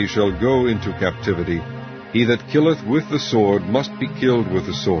captivity shall go into captivity. He that killeth with the sword must be killed with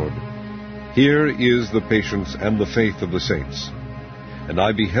the sword. Here is the patience and the faith of the saints. And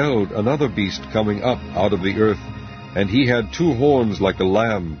I beheld another beast coming up out of the earth, and he had 2 horns like a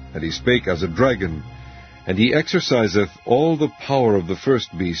lamb, and he spake as a dragon. And he exerciseth all the power of the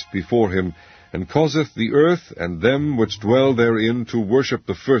first beast before him, and causeth the earth and them which dwell therein to worship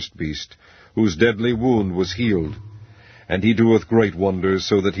the first beast, whose deadly wound was healed. And he doeth great wonders,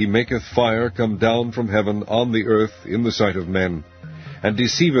 so that he maketh fire come down from heaven on the earth in the sight of men, and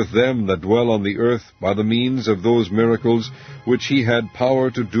deceiveth them that dwell on the earth by the means of those miracles which he had power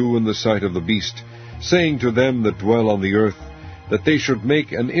to do in the sight of the beast, saying to them that dwell on the earth, that they should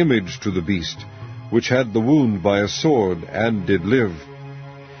make an image to the beast, which had the wound by a sword, and did live.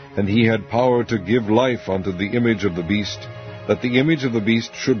 And he had power to give life unto the image of the beast, that the image of the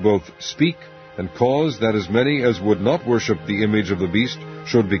beast should both speak, and cause that as many as would not worship the image of the beast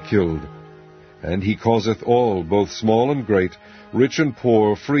should be killed. And he causeth all, both small and great, rich and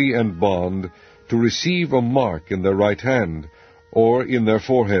poor, free and bond, to receive a mark in their right hand, or in their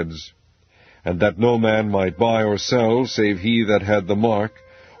foreheads, and that no man might buy or sell, save he that had the mark,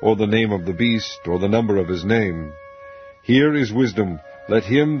 or the name of the beast, or the number of his name. Here is wisdom. Let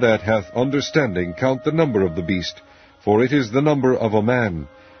him that hath understanding count the number of the beast, for it is the number of a man,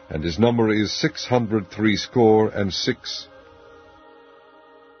 and his number is 666.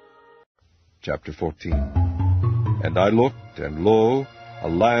 Chapter 14. And I looked, and lo, a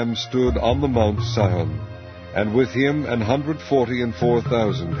Lamb stood on the Mount Sion, and with him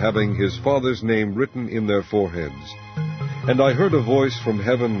 144,000, having his Father's name written in their foreheads. And I heard a voice from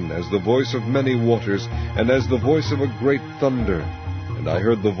heaven, as the voice of many waters, and as the voice of a great thunder. And I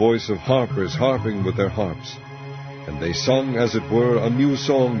heard the voice of harpers harping with their harps. And they sung, as it were, a new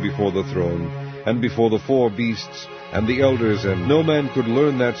song before the throne, and before the four beasts, and the elders, and no man could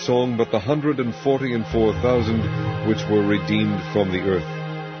learn that song but the 144,000 which were redeemed from the earth.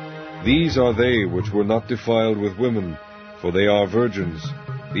 These are they which were not defiled with women, for they are virgins.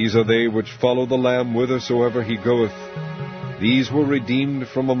 These are they which follow the Lamb whithersoever he goeth. These were redeemed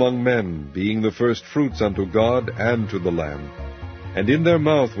from among men, being the first fruits unto God and to the Lamb. And in their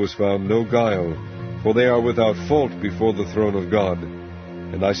mouth was found no guile, for they are without fault before the throne of God.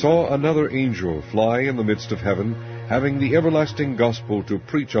 And I saw another angel fly in the midst of heaven, having the everlasting gospel to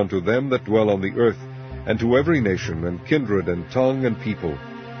preach unto them that dwell on the earth, and to every nation, and kindred, and tongue, and people,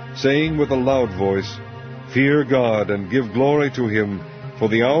 saying with a loud voice, Fear God, and give glory to him, for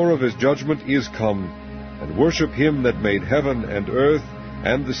the hour of his judgment is come, and worship him that made heaven and earth,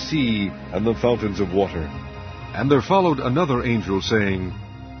 and the sea, and the fountains of water. And there followed another angel, saying,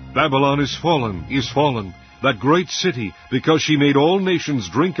 Babylon is fallen, that great city, because she made all nations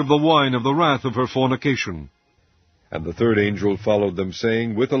drink of the wine of the wrath of her fornication. And the third angel followed them,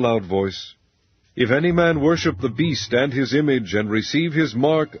 saying with a loud voice, If any man worship the beast and his image, and receive his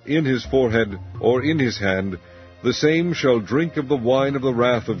mark in his forehead or in his hand, the same shall drink of the wine of the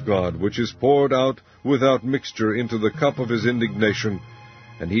wrath of God, which is poured out without mixture into the cup of his indignation,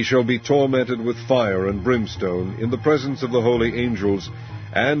 and he shall be tormented with fire and brimstone in the presence of the holy angels,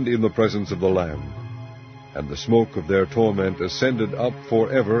 and in the presence of the Lamb. And the smoke of their torment ascended up for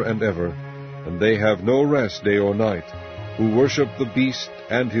ever and ever, and they have no rest day or night, who worship the beast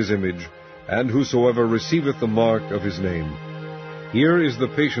and his image, and whosoever receiveth the mark of his name. Here is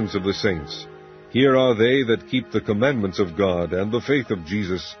the patience of the saints. Here are they that keep the commandments of God, and the faith of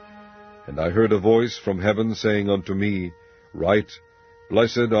Jesus. And I heard a voice from heaven saying unto me, Write,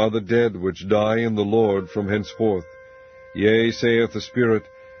 Blessed are the dead which die in the Lord from henceforth. Yea, saith the Spirit,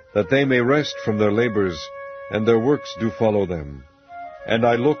 that they may rest from their labors, and their works do follow them. And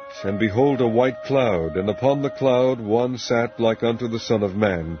I looked, and behold a white cloud, and upon the cloud one sat like unto the Son of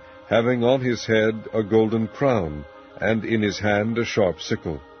Man, having on his head a golden crown, and in his hand a sharp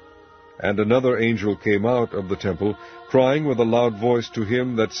sickle. And another angel came out of the temple, crying with a loud voice to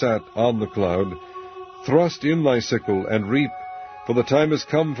him that sat on the cloud, Thrust in thy sickle, and reap, for the time is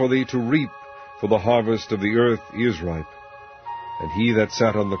come for thee to reap, for the harvest of the earth is ripe. And he that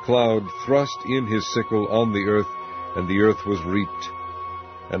sat on the cloud thrust in his sickle on the earth, and the earth was reaped.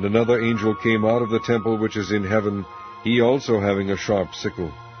 And another angel came out of the temple which is in heaven, he also having a sharp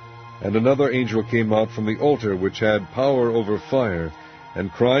sickle. And another angel came out from the altar which had power over fire,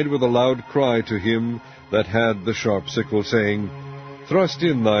 and cried with a loud cry to him that had the sharp sickle, saying, Thrust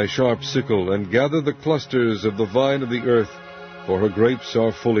in thy sharp sickle, and gather the clusters of the vine of the earth, for her grapes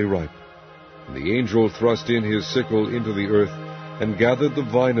are fully ripe. And the angel thrust in his sickle into the earth, and gathered the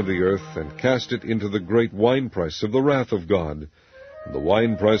vine of the earth, and cast it into the great winepress of the wrath of God. And the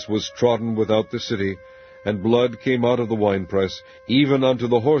winepress was trodden without the city, and blood came out of the winepress, even unto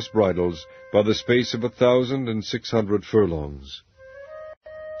the horse bridles, by the space of 1,600 furlongs.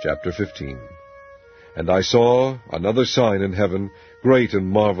 Chapter 15. And I saw another sign in heaven, great and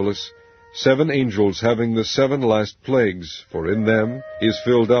marvelous, 7 angels having the 7 last plagues, for in them is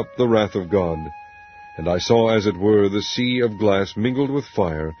filled up the wrath of God. And I saw, as it were, the sea of glass mingled with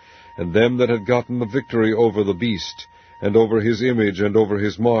fire, and them that had gotten the victory over the beast, and over his image, and over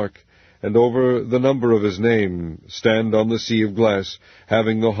his mark, and over the number of his name, stand on the sea of glass,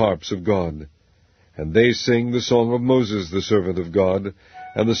 having the harps of God. And they sing the song of Moses the servant of God,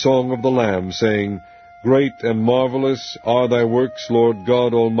 and the song of the Lamb, saying, Great and marvelous are thy works, Lord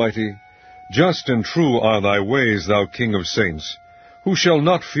God Almighty. Just and true are thy ways, thou King of saints. Who shall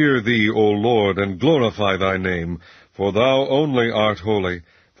not fear thee, O Lord, and glorify thy name? For thou only art holy.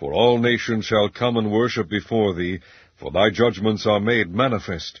 For all nations shall come and worship before thee, for thy judgments are made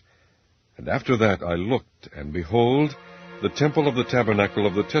manifest. And after that I looked, and behold, the temple of the tabernacle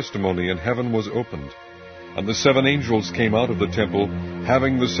of the testimony in heaven was opened. And the 7 angels came out of the temple,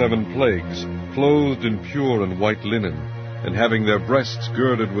 having the 7 plagues, clothed in pure and white linen, and having their breasts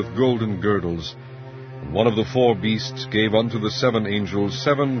girded with golden girdles. And one of the 4 beasts gave unto the 7 angels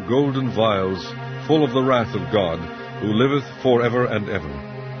 7 golden vials, full of the wrath of God, who liveth for ever and ever.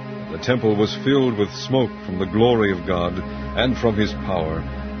 The temple was filled with smoke from the glory of God, and from his power.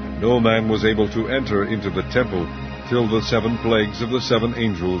 And no man was able to enter into the temple, till the 7 plagues of the 7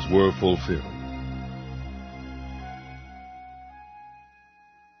 angels were fulfilled.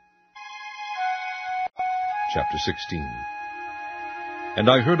 Chapter 16. And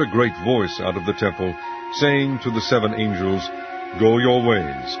I heard a great voice out of the temple, saying to the 7 angels, Go your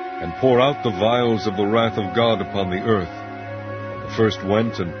ways, and pour out the vials of the wrath of God upon the earth. And the first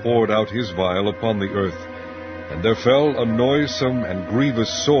went and poured out his vial upon the earth. And there fell a noisome and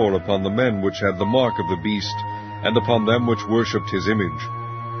grievous sore upon the men which had the mark of the beast, and upon them which worshipped his image.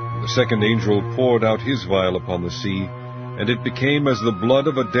 And the second angel poured out his vial upon the sea, and it became as the blood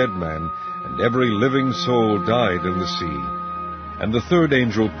of a dead man, and every living soul died in the sea. And the third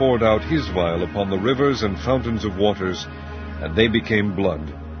angel poured out his vial upon the rivers and fountains of waters, and they became blood.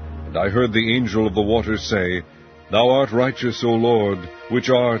 And I heard the angel of the waters say, Thou art righteous, O Lord, which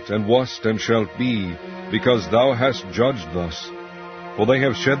art, and wast, and shalt be, because thou hast judged thus. For they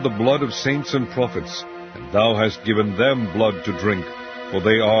have shed the blood of saints and prophets, and thou hast given them blood to drink, for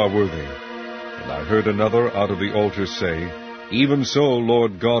they are worthy. And I heard another out of the altar say, Even so,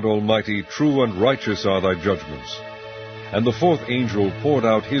 Lord God Almighty, true and righteous are thy judgments. And the fourth angel poured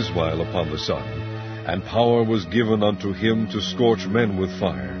out his vial upon the sun, and power was given unto him to scorch men with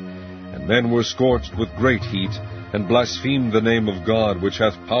fire. And men were scorched with great heat, and blasphemed the name of God, which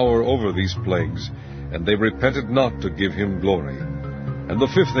hath power over these plagues, and they repented not to give him glory. And the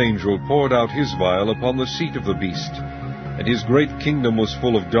fifth angel poured out his vial upon the seat of the beast, and his great kingdom was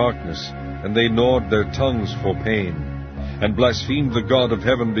full of darkness, and they gnawed their tongues for pain, and blasphemed the God of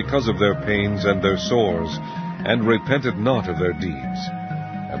heaven because of their pains and their sores, and repented not of their deeds.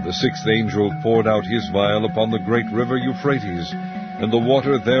 And the sixth angel poured out his vial upon the great river Euphrates, and the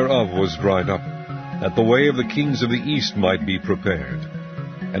water thereof was dried up, that the way of the kings of the east might be prepared.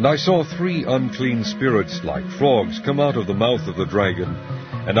 And I saw 3 unclean spirits like frogs come out of the mouth of the dragon,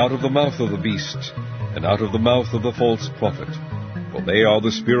 and out of the mouth of the beast, and out of the mouth of the false prophet. For they are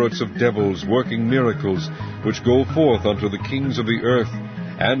the spirits of devils working miracles, which go forth unto the kings of the earth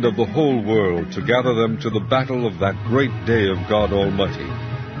and of the whole world, to gather them to the battle of that great day of God Almighty.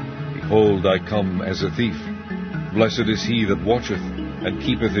 Behold, I come as a thief. Blessed is he that watcheth, and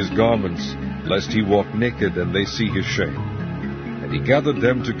keepeth his garments, lest he walk naked, and they see his shame. And he gathered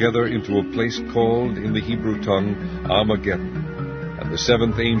them together into a place called in the Hebrew tongue Armageddon. And the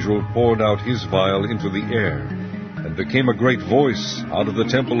 7th angel poured out his vial into the air, and there came a great voice out of the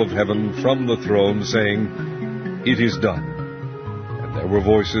temple of heaven from the throne, saying, It is done. And there were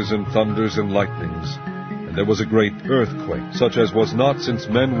voices and thunders and lightnings, and there was a great earthquake, such as was not since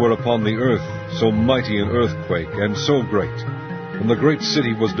men were upon the earth, so mighty an earthquake, and so great. And the great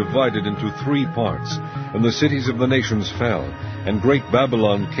city was divided into 3 parts, and the cities of the nations fell. And great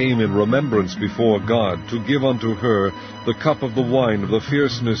Babylon came in remembrance before God, to give unto her the cup of the wine of the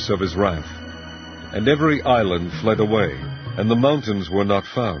fierceness of his wrath. And every island fled away, and the mountains were not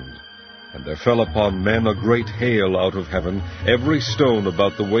found. And there fell upon men a great hail out of heaven, every stone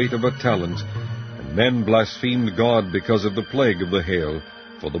about the weight of a talent. And men blasphemed God because of the plague of the hail,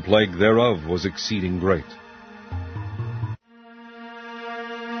 for the plague thereof was exceeding great.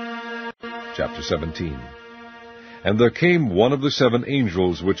 Chapter 17. And there came one of the 7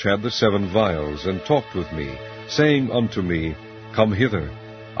 angels which had the 7 vials, and talked with me, saying unto me, Come hither,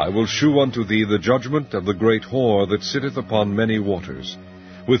 I will shew unto thee the judgment of the great whore that sitteth upon many waters,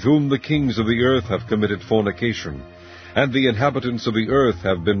 with whom the kings of the earth have committed fornication, and the inhabitants of the earth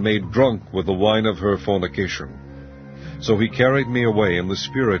have been made drunk with the wine of her fornication. So he carried me away in the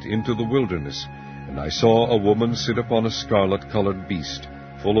spirit into the wilderness, and I saw a woman sit upon a scarlet-colored beast,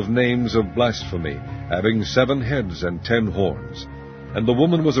 full of names of blasphemy, having 7 heads and 10 horns. And the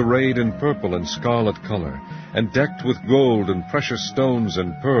woman was arrayed in purple and scarlet color, and decked with gold and precious stones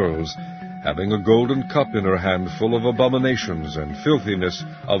and pearls, having a golden cup in her hand full of abominations and filthiness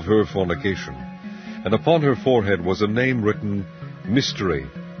of her fornication. And upon her forehead was a name written, Mystery,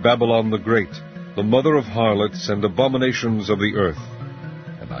 Babylon the Great, the mother of harlots and abominations of the earth.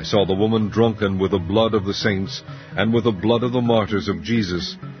 And I saw the woman drunken with the blood of the saints, and with the blood of the martyrs of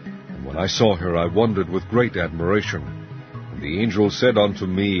Jesus. And when I saw her, I wondered with great admiration. And the angel said unto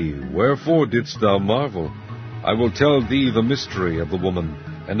me, Wherefore didst thou marvel? I will tell thee the mystery of the woman,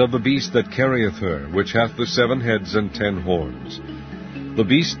 and of the beast that carrieth her, which hath the 7 heads and 10 horns. The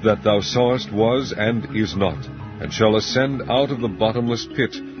beast that thou sawest was and is not, and shall ascend out of the bottomless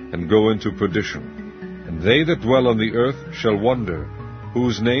pit, and go into perdition. And they that dwell on the earth shall wonder,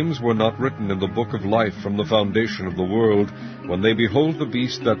 whose names were not written in the book of life from the foundation of the world, when they behold the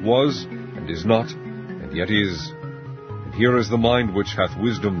beast that was, and is not, and yet is. And here is the mind which hath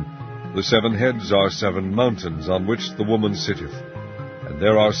wisdom. The 7 heads are 7 mountains, on which the woman sitteth. And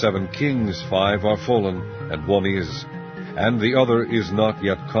there are 7 kings, 5 are fallen, and 1 is. And the other is not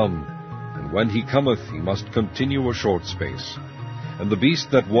yet come. And when he cometh, he must continue a short space. And the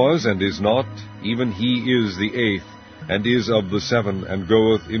beast that was and is not, even he is the 8th, and is of the 7, and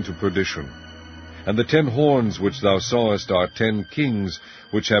goeth into perdition. And the 10 horns which thou sawest are 10 kings,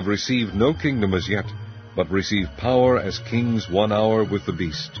 which have received no kingdom as yet, but receive power as kings 1 hour with the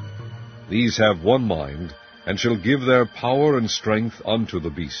beast. These have one mind, and shall give their power and strength unto the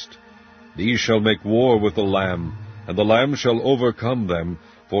beast. These shall make war with the Lamb, and the Lamb shall overcome them,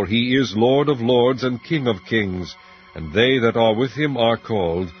 for he is Lord of lords and King of kings, and they that are with him are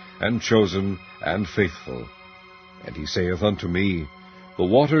called, and chosen, and faithful. And he saith unto me, The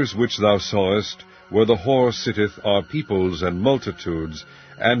waters which thou sawest, where the whore sitteth, are peoples and multitudes,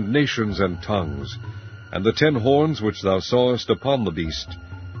 and nations and tongues. And the 10 horns which thou sawest upon the beast,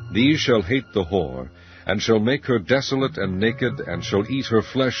 these shall hate the whore, and shall make her desolate and naked, and shall eat her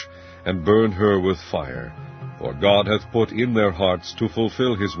flesh, and burn her with fire. For God hath put in their hearts to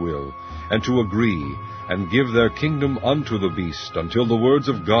fulfill his will, and to agree, and give their kingdom unto the beast, until the words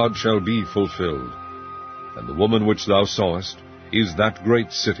of God shall be fulfilled. And the woman which thou sawest is that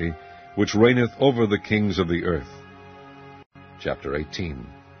great city, which reigneth over the kings of the earth. Chapter 18.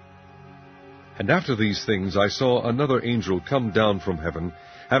 And after these things I saw another angel come down from heaven,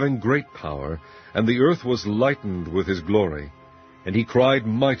 having great power, and the earth was lightened with his glory. And he cried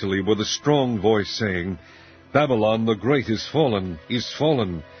mightily with a strong voice, saying, Babylon the great is fallen,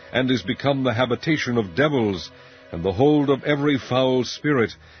 and is become the habitation of devils, and the hold of every foul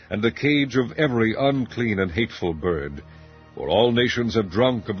spirit, and the cage of every unclean and hateful bird. For all nations have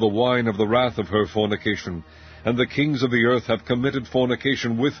drunk of the wine of the wrath of her fornication, and the kings of the earth have committed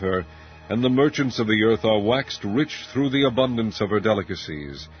fornication with her, and the merchants of the earth are waxed rich through the abundance of her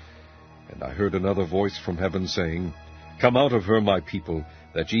delicacies. And I heard another voice from heaven saying, Come out of her, my people,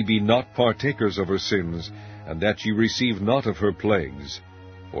 that ye be not partakers of her sins, and that ye receive not of her plagues.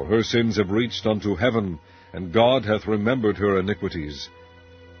 For her sins have reached unto heaven, and God hath remembered her iniquities.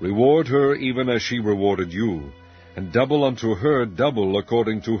 Reward her even as she rewarded you, and double unto her double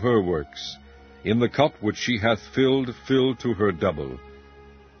according to her works. In the cup which she hath filled, fill to her double.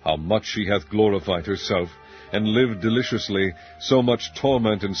 How much she hath glorified herself, and lived deliciously, so much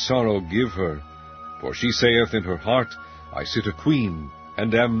torment and sorrow give her. For she saith in her heart, I sit a queen,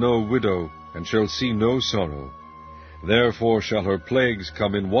 and am no widow, and shall see no sorrow. Therefore shall her plagues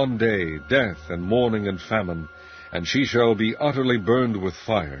come in one day, death, and mourning, and famine, and she shall be utterly burned with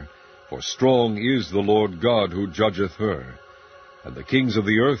fire, for strong is the Lord God who judgeth her. And the kings of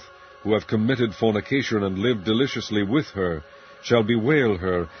the earth, who have committed fornication and lived deliciously with her, shall bewail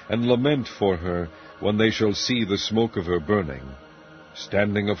her, and lament for her, when they shall see the smoke of her burning,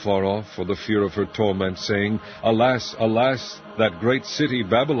 standing afar off for the fear of her torment, saying, Alas, alas, that great city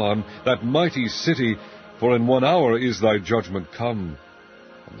Babylon, that mighty city, for in 1 hour is thy judgment come.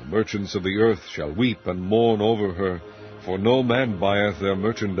 And the merchants of the earth shall weep and mourn over her, for no man buyeth their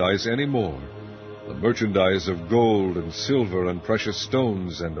merchandise any more, the merchandise of gold and silver and precious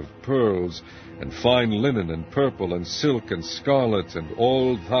stones and of pearls, and fine linen and purple and silk and scarlet and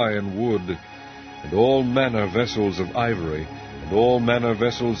all Thyan wood, and all manner vessels of ivory, and all manner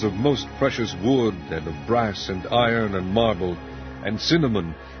vessels of most precious wood, and of brass and iron and marble, and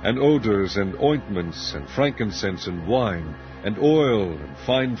cinnamon, and odors, and ointments, and frankincense, and wine, and oil, and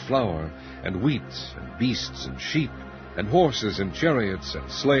fine flour, and wheat, and beasts, and sheep, and horses, and chariots,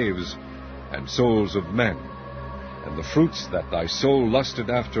 and slaves, and souls of men. And the fruits that thy soul lusted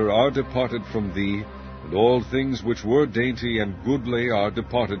after are departed from thee, and all things which were dainty and goodly are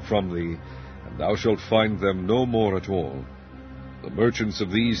departed from thee, and thou shalt find them no more at all. The merchants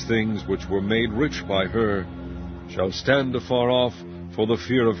of these things which were made rich by her shall stand afar off for the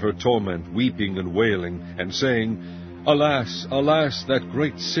fear of her torment, weeping and wailing, and saying, Alas, alas, that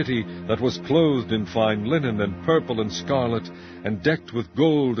great city that was clothed in fine linen, and purple and scarlet, and decked with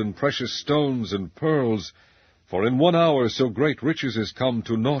gold and precious stones and pearls! For in 1 hour so great riches is come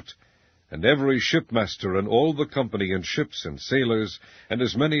to naught. And every shipmaster, and all the company, and ships, and sailors, and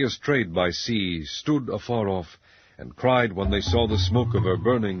as many as trade by sea, stood afar off, and cried when they saw the smoke of her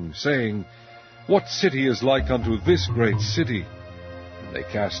burning, saying, What city is like unto this great city? And they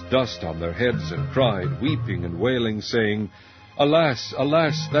cast dust on their heads, and cried, weeping and wailing, saying, Alas,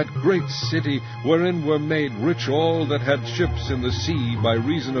 alas, that great city, wherein were made rich all that had ships in the sea, by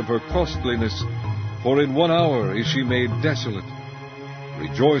reason of her costliness. For in 1 hour is she made desolate.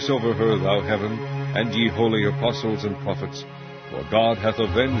 Rejoice over her, thou heaven, and ye holy apostles and prophets, for God hath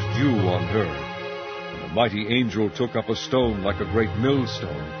avenged you on her. And the mighty angel took up a stone like a great millstone,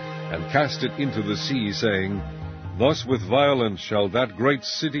 and cast it into the sea, saying, Thus with violence shall that great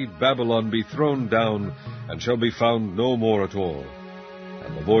city Babylon be thrown down, and shall be found no more at all.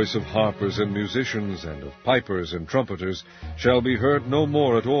 And the voice of harpers and musicians, and of pipers and trumpeters, shall be heard no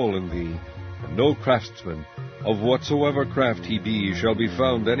more at all in thee, and no craftsman, of whatsoever craft he be, shall be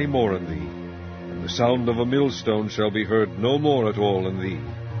found any more in thee. And the sound of a millstone shall be heard no more at all in thee.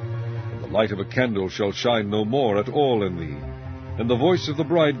 And the light of a candle shall shine no more at all in thee. And the voice of the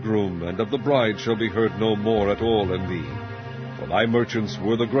bridegroom and of the bride shall be heard no more at all in thee. For thy merchants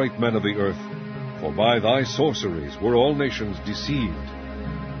were the great men of the earth, for by thy sorceries were all nations deceived.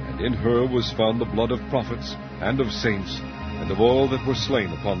 And in her was found the blood of prophets, and of saints, and of all that were slain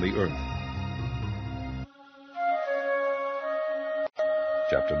upon the earth.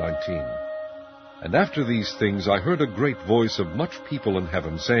 Chapter 19. And after these things I heard a great voice of much people in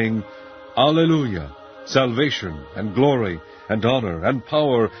heaven, saying, Alleluia! Salvation, and glory, and honor, and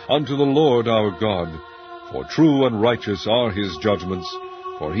power unto the Lord our God. For true and righteous are his judgments.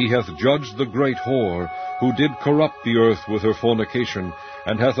 For he hath judged the great whore, who did corrupt the earth with her fornication,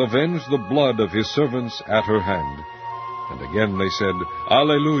 and hath avenged the blood of his servants at her hand. And again they said,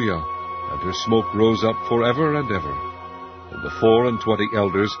 Alleluia! And her smoke rose up for ever and ever. And the 24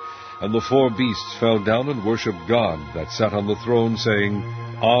 elders and the 4 beasts fell down and worshipped God that sat on the throne, saying,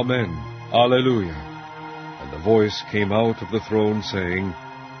 Amen, Alleluia. And the voice came out of the throne, saying,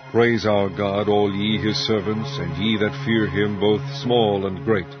 Praise our God, all ye his servants, and ye that fear him, both small and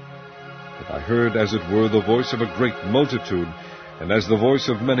great. And I heard as it were the voice of a great multitude, and as the voice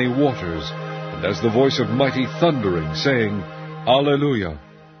of many waters, and as the voice of mighty thundering, saying, Alleluia,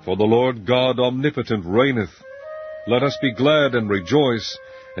 for the Lord God omnipotent reigneth. Let us be glad and rejoice,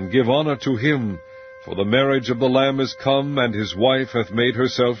 and give honor to him, for the marriage of the Lamb is come, and his wife hath made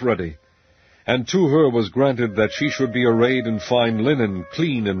herself ready. And to her was granted that she should be arrayed in fine linen,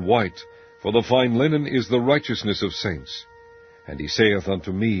 clean and white, for the fine linen is the righteousness of saints. And he saith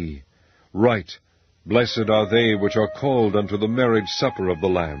unto me, Write, Blessed are they which are called unto the marriage supper of the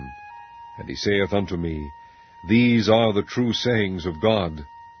Lamb. And he saith unto me, These are the true sayings of God.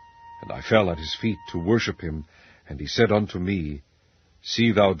 And I fell at his feet to worship him. And he said unto me,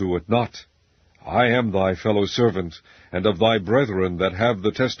 See thou do it not. I am thy fellow servant, and of thy brethren that have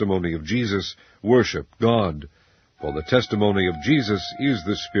the testimony of Jesus, worship God. For the testimony of Jesus is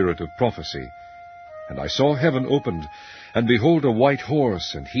the spirit of prophecy. And I saw heaven opened, and behold a white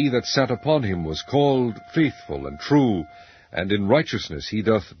horse, and he that sat upon him was called Faithful and True, and in righteousness he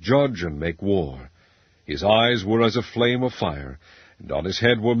doth judge and make war. His eyes were as a flame of fire, and on his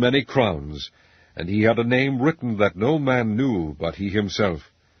head were many crowns. And he had a name written that no man knew but he himself.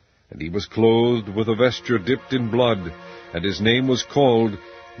 And he was clothed with a vesture dipped in blood, and his name was called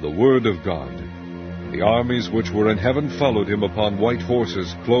the Word of God. And the armies which were in heaven followed him upon white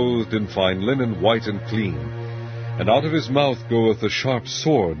horses, clothed in fine linen, white and clean. And out of his mouth goeth a sharp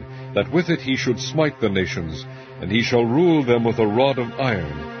sword, that with it he should smite the nations, and he shall rule them with a rod of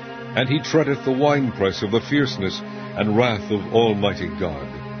iron. And he treadeth the winepress of the fierceness and wrath of Almighty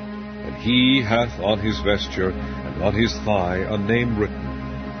God. And he hath on his vesture and on his thigh a name written,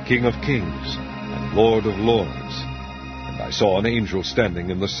 King of Kings, and Lord of Lords. And I saw an angel standing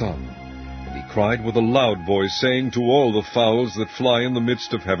in the sun. And he cried with a loud voice, saying to all the fowls that fly in the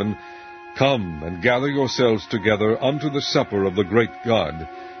midst of heaven, Come and gather yourselves together unto the supper of the great God,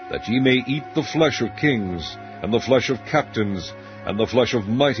 that ye may eat the flesh of kings, and the flesh of captains, and the flesh of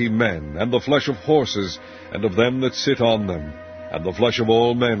mighty men, and the flesh of horses, and of them that sit on them, and the flesh of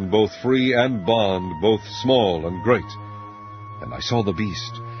all men, both free and bond, both small and great. And I saw the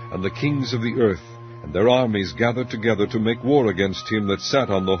beast, and the kings of the earth, and their armies gathered together to make war against him that sat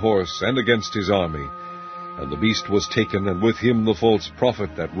on the horse, and against his army. And the beast was taken, and with him the false prophet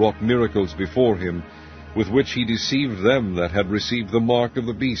that wrought miracles before him, with which he deceived them that had received the mark of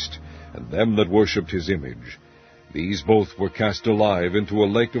the beast, and them that worshipped his image. These both were cast alive into a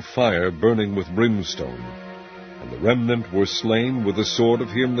lake of fire burning with brimstone. And the remnant were slain with the sword of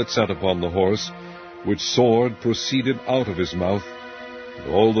him that sat upon the horse, which sword proceeded out of his mouth,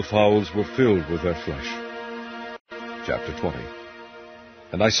 and all the fowls were filled with their flesh. Chapter 20.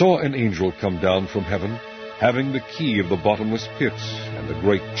 And I saw an angel come down from heaven, having the key of the bottomless pits, and a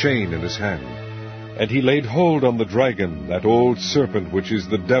great chain in his hand. And he laid hold on the dragon, that old serpent which is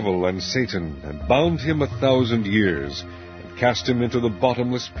the devil and Satan, and bound him 1,000 years, and cast him into the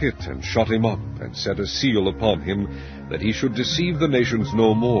bottomless pit, and shut him up, and set a seal upon him, that he should deceive the nations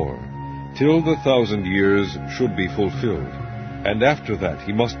no more, till the 1,000 years should be fulfilled. And after that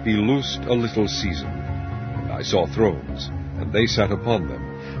he must be loosed a little season. And I saw thrones, and they sat upon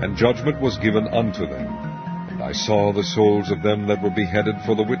them, and judgment was given unto them. And I saw the souls of them that were beheaded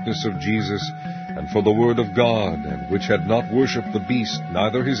for the witness of Jesus, and for the word of God, and which had not worshipped the beast,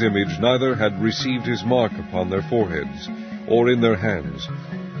 neither his image, neither had received his mark upon their foreheads, or in their hands.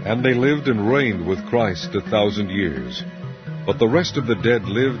 And they lived and reigned with Christ 1,000 years. But the rest of the dead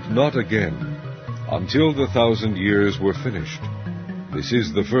lived not again, until the 1,000 years were finished. This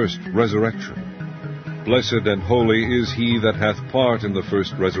is the first resurrection. Blessed and holy is he that hath part in the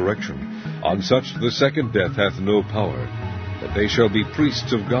first resurrection. On such the second death hath no power, but they shall be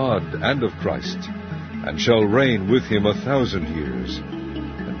priests of God and of Christ, and shall reign with him 1,000 years.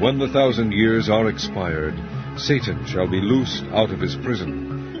 And when the 1,000 years are expired, Satan shall be loosed out of his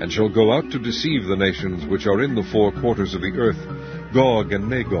prison, and shall go out to deceive the nations which are in the four quarters of the earth, Gog and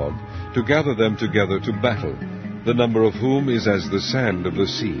Magog, to gather them together to battle, the number of whom is as the sand of the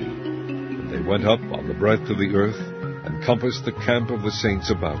sea. And they went up on the breadth of the earth, and compassed the camp of the saints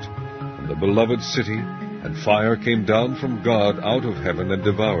about, and the beloved city, and fire came down from God out of heaven, and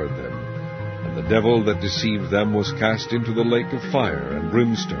devoured them. And the devil that deceived them was cast into the lake of fire and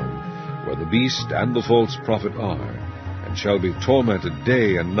brimstone, where the beast and the false prophet are, and shall be tormented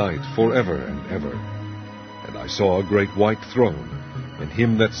day and night forever and ever. And I saw a great white throne, and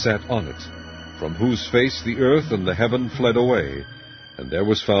him that sat on it, from whose face the earth and the heaven fled away, and there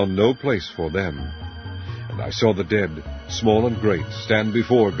was found no place for them. And I saw the dead, small and great, stand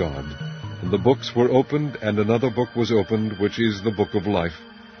before God. And the books were opened, and another book was opened, which is the book of life.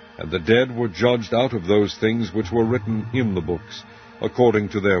 And the dead were judged out of those things which were written in the books, according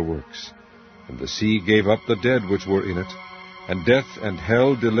to their works. And the sea gave up the dead which were in it, and death and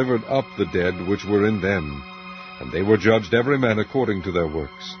hell delivered up the dead which were in them. And they were judged every man according to their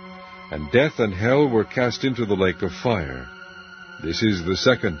works. And death and hell were cast into the lake of fire. This is the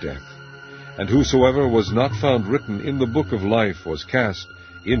second death. And whosoever was not found written in the book of life was cast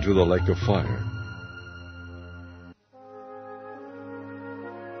into the lake of fire.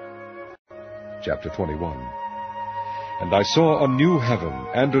 Chapter 21. And I saw a new heaven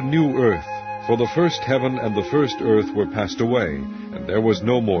and a new earth, for the first heaven and the first earth were passed away, and there was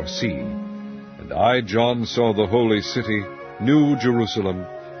no more sea. And I, John, saw the holy city, New Jerusalem,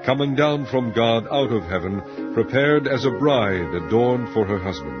 coming down from God out of heaven, prepared as a bride adorned for her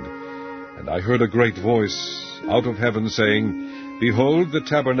husband. And I heard a great voice out of heaven saying, Behold, the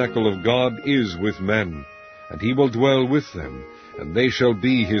tabernacle of God is with men, and he will dwell with them, and they shall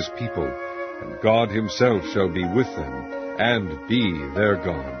be his people, and God himself shall be with them, and be their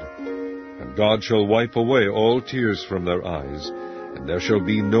God. And God shall wipe away all tears from their eyes, and there shall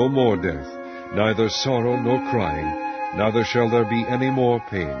be no more death, neither sorrow nor crying, neither shall there be any more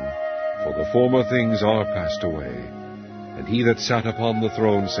pain, for the former things are passed away. And he that sat upon the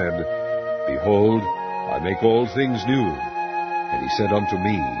throne said, Behold, I make all things new. And he said unto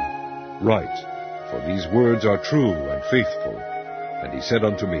me, Write, for these words are true and faithful. And he said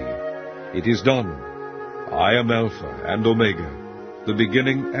unto me, It is done. I am Alpha and Omega, the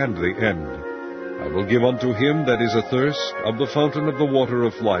beginning and the end. I will give unto him that is athirst of the fountain of the water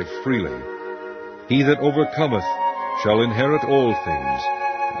of life freely. He that overcometh shall inherit all things,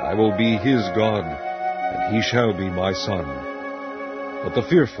 and I will be his God, and he shall be my son. But the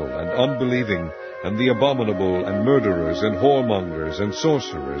fearful and unbelieving, and the abominable, and murderers, and whoremongers, and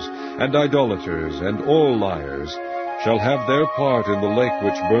sorcerers, and idolaters, and all liars, shall have their part in the lake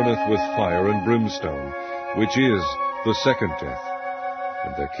which burneth with fire and brimstone, which is the second death.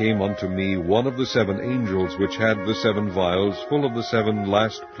 And there came unto me one of the 7 angels which had the 7 vials full of the 7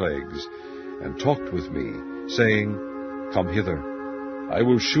 last plagues, and talked with me, saying, Come hither, I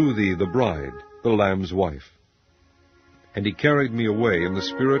will shew thee the bride, the Lamb's wife. And he carried me away in the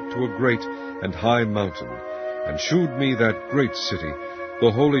Spirit to a great and high mountain, and shewed me that great city,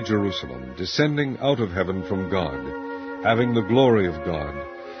 the holy Jerusalem, descending out of heaven from God, having the glory of God.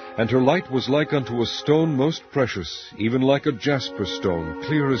 And her light was like unto a stone most precious, even like a jasper stone,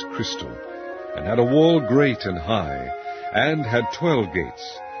 clear as crystal, and had a wall great and high, and had 12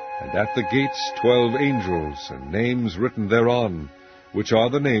 gates, and at the gates 12 angels, and names written thereon, which are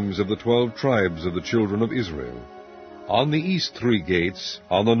the names of the 12 tribes of the children of Israel. On the east 3 gates,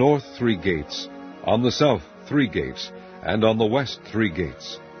 on the north 3 gates, on the south 3 gates, and on the west 3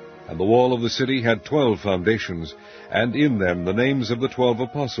 gates. And the wall of the city had 12 foundations, and in them the names of the 12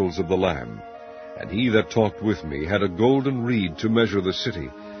 apostles of the Lamb. And he that talked with me had a golden reed to measure the city,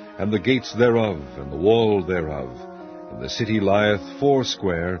 and the gates thereof, and the wall thereof. And the city lieth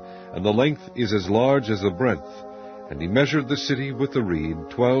foursquare, and the length is as large as the breadth. And he measured the city with the reed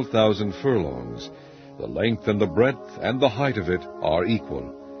 12,000 furlongs. The length and the breadth and the height of it are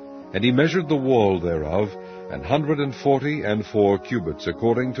equal. And he measured the wall thereof 144 cubits,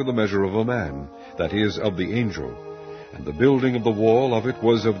 according to the measure of a man, that is, of the angel. And the building of the wall of it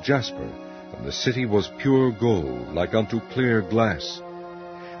was of jasper, and the city was pure gold, like unto clear glass.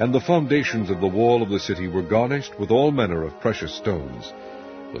 And the foundations of the wall of the city were garnished with all manner of precious stones.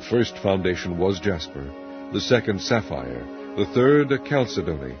 The first foundation was jasper, the second sapphire, the third a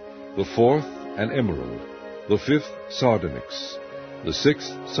chalcedony, the fourth an emerald, the fifth sardonyx, the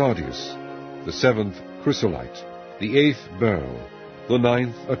sixth sardius, the seventh chrysolite, the eighth beryl, the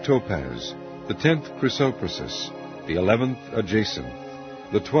ninth a topaz, the 10th chrysoprasus, the 11th a jacinth,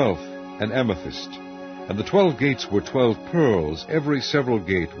 the 12th an amethyst. And the 12 gates were 12 pearls, every several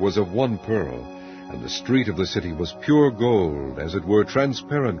gate was of 1 pearl, and the street of the city was pure gold, as it were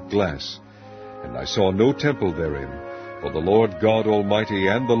transparent glass. And I saw no temple therein, for the Lord God Almighty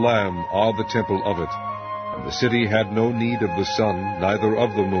and the Lamb are the temple of it. And the city had no need of the sun, neither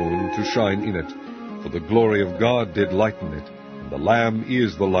of the moon, to shine in it, for the glory of God did lighten it, and the Lamb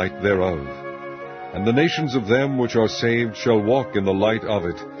is the light thereof. And the nations of them which are saved shall walk in the light of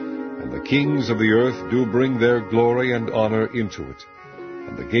it, and the kings of the earth do bring their glory and honor into it.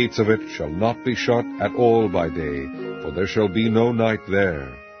 And the gates of it shall not be shut at all by day, for there shall be no night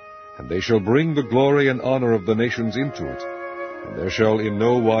there. And they shall bring the glory and honor of the nations into it, and there shall in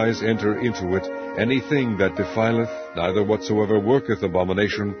no wise enter into it anything that defileth, neither whatsoever worketh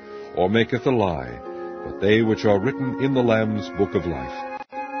abomination, or maketh a lie, but they which are written in the Lamb's book of life.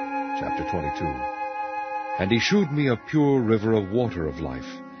 Chapter 22. And he shewed me a pure river of water of life,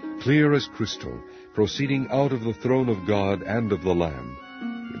 clear as crystal, proceeding out of the throne of God and of the Lamb.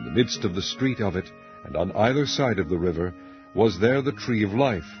 In the midst of the street of it, and on either side of the river, was there the tree of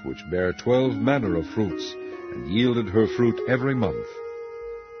life, which bare 12 manner of fruits, and yielded her fruit every month.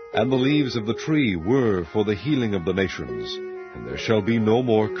 And the leaves of the tree were for the healing of the nations, and there shall be no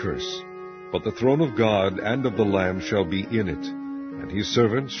more curse. But the throne of God and of the Lamb shall be in it, and his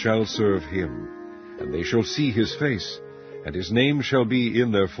servants shall serve him. And they shall see his face, and his name shall be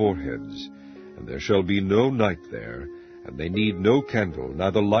in their foreheads. And there shall be no night there, and they need no candle,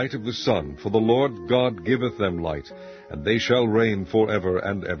 neither light of the sun, for the Lord God giveth them light, and they shall reign forever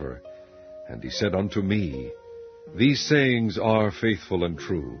and ever. And he said unto me, These sayings are faithful and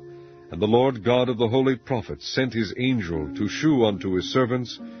true. And the Lord God of the holy prophets sent his angel to shew unto his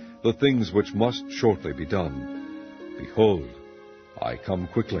servants the things which must shortly be done. Behold, I come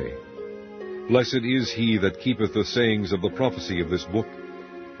quickly. Blessed is he that keepeth the sayings of the prophecy of this book.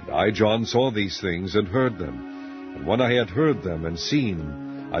 And I, John, saw these things, and heard them. And when I had heard them and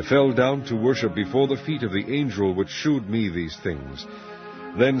seen, I fell down to worship before the feet of the angel which shewed me these things.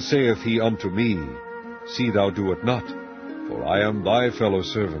 Then saith he unto me, See thou do it not, for I am thy fellow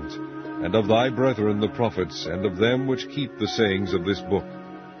servant, and of thy brethren the prophets, and of them which keep the sayings of this book.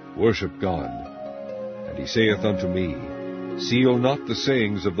 Worship God. And he saith unto me, Seal not the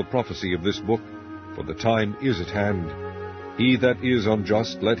sayings of the prophecy of this book, for the time is at hand. He that is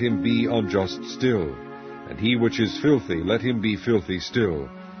unjust, let him be unjust still, and he which is filthy, let him be filthy still,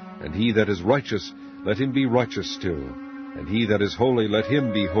 and he that is righteous, let him be righteous still, and he that is holy, let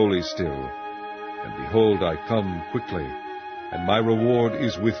him be holy still. And behold, I come quickly, and my reward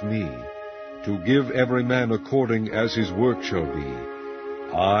is with me, to give every man according as his work shall be.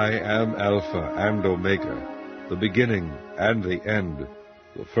 I am Alpha and Omega, the beginning and the end,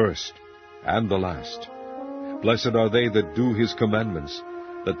 the first and the last. Blessed are they that do his commandments,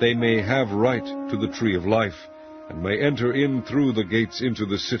 that they may have right to the tree of life, and may enter in through the gates into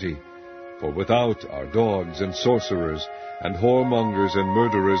the city. For without are dogs and sorcerers, and whoremongers and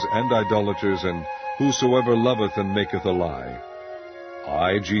murderers and idolaters, and whosoever loveth and maketh a lie.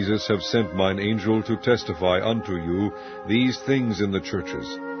 I, Jesus, have sent mine angel to testify unto you these things in the churches.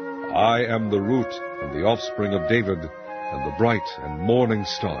 I am the root and the offspring of David, and the bright and morning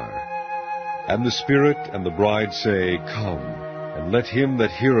star. And the Spirit and the bride say, Come. And let him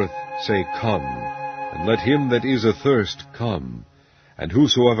that heareth say, Come. And let him that is athirst come. And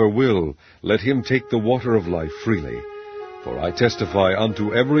whosoever will, let him take the water of life freely. For I testify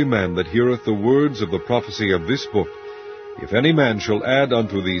unto every man that heareth the words of the prophecy of this book, if any man shall add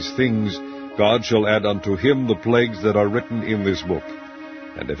unto these things, God shall add unto him the plagues that are written in this book.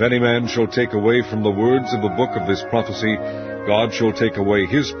 And if any man shall take away from the words of the book of this prophecy, God shall take away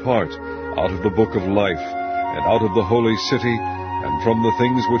his part out of the book of life, and out of the holy city, and from the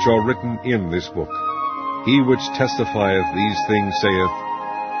things which are written in this book. He which testifieth these things saith,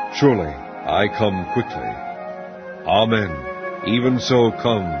 Surely I come quickly. Amen. Even so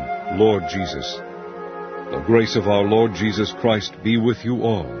come, Lord Jesus. The grace of our Lord Jesus Christ be with you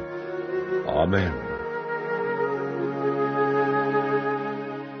all. Amen.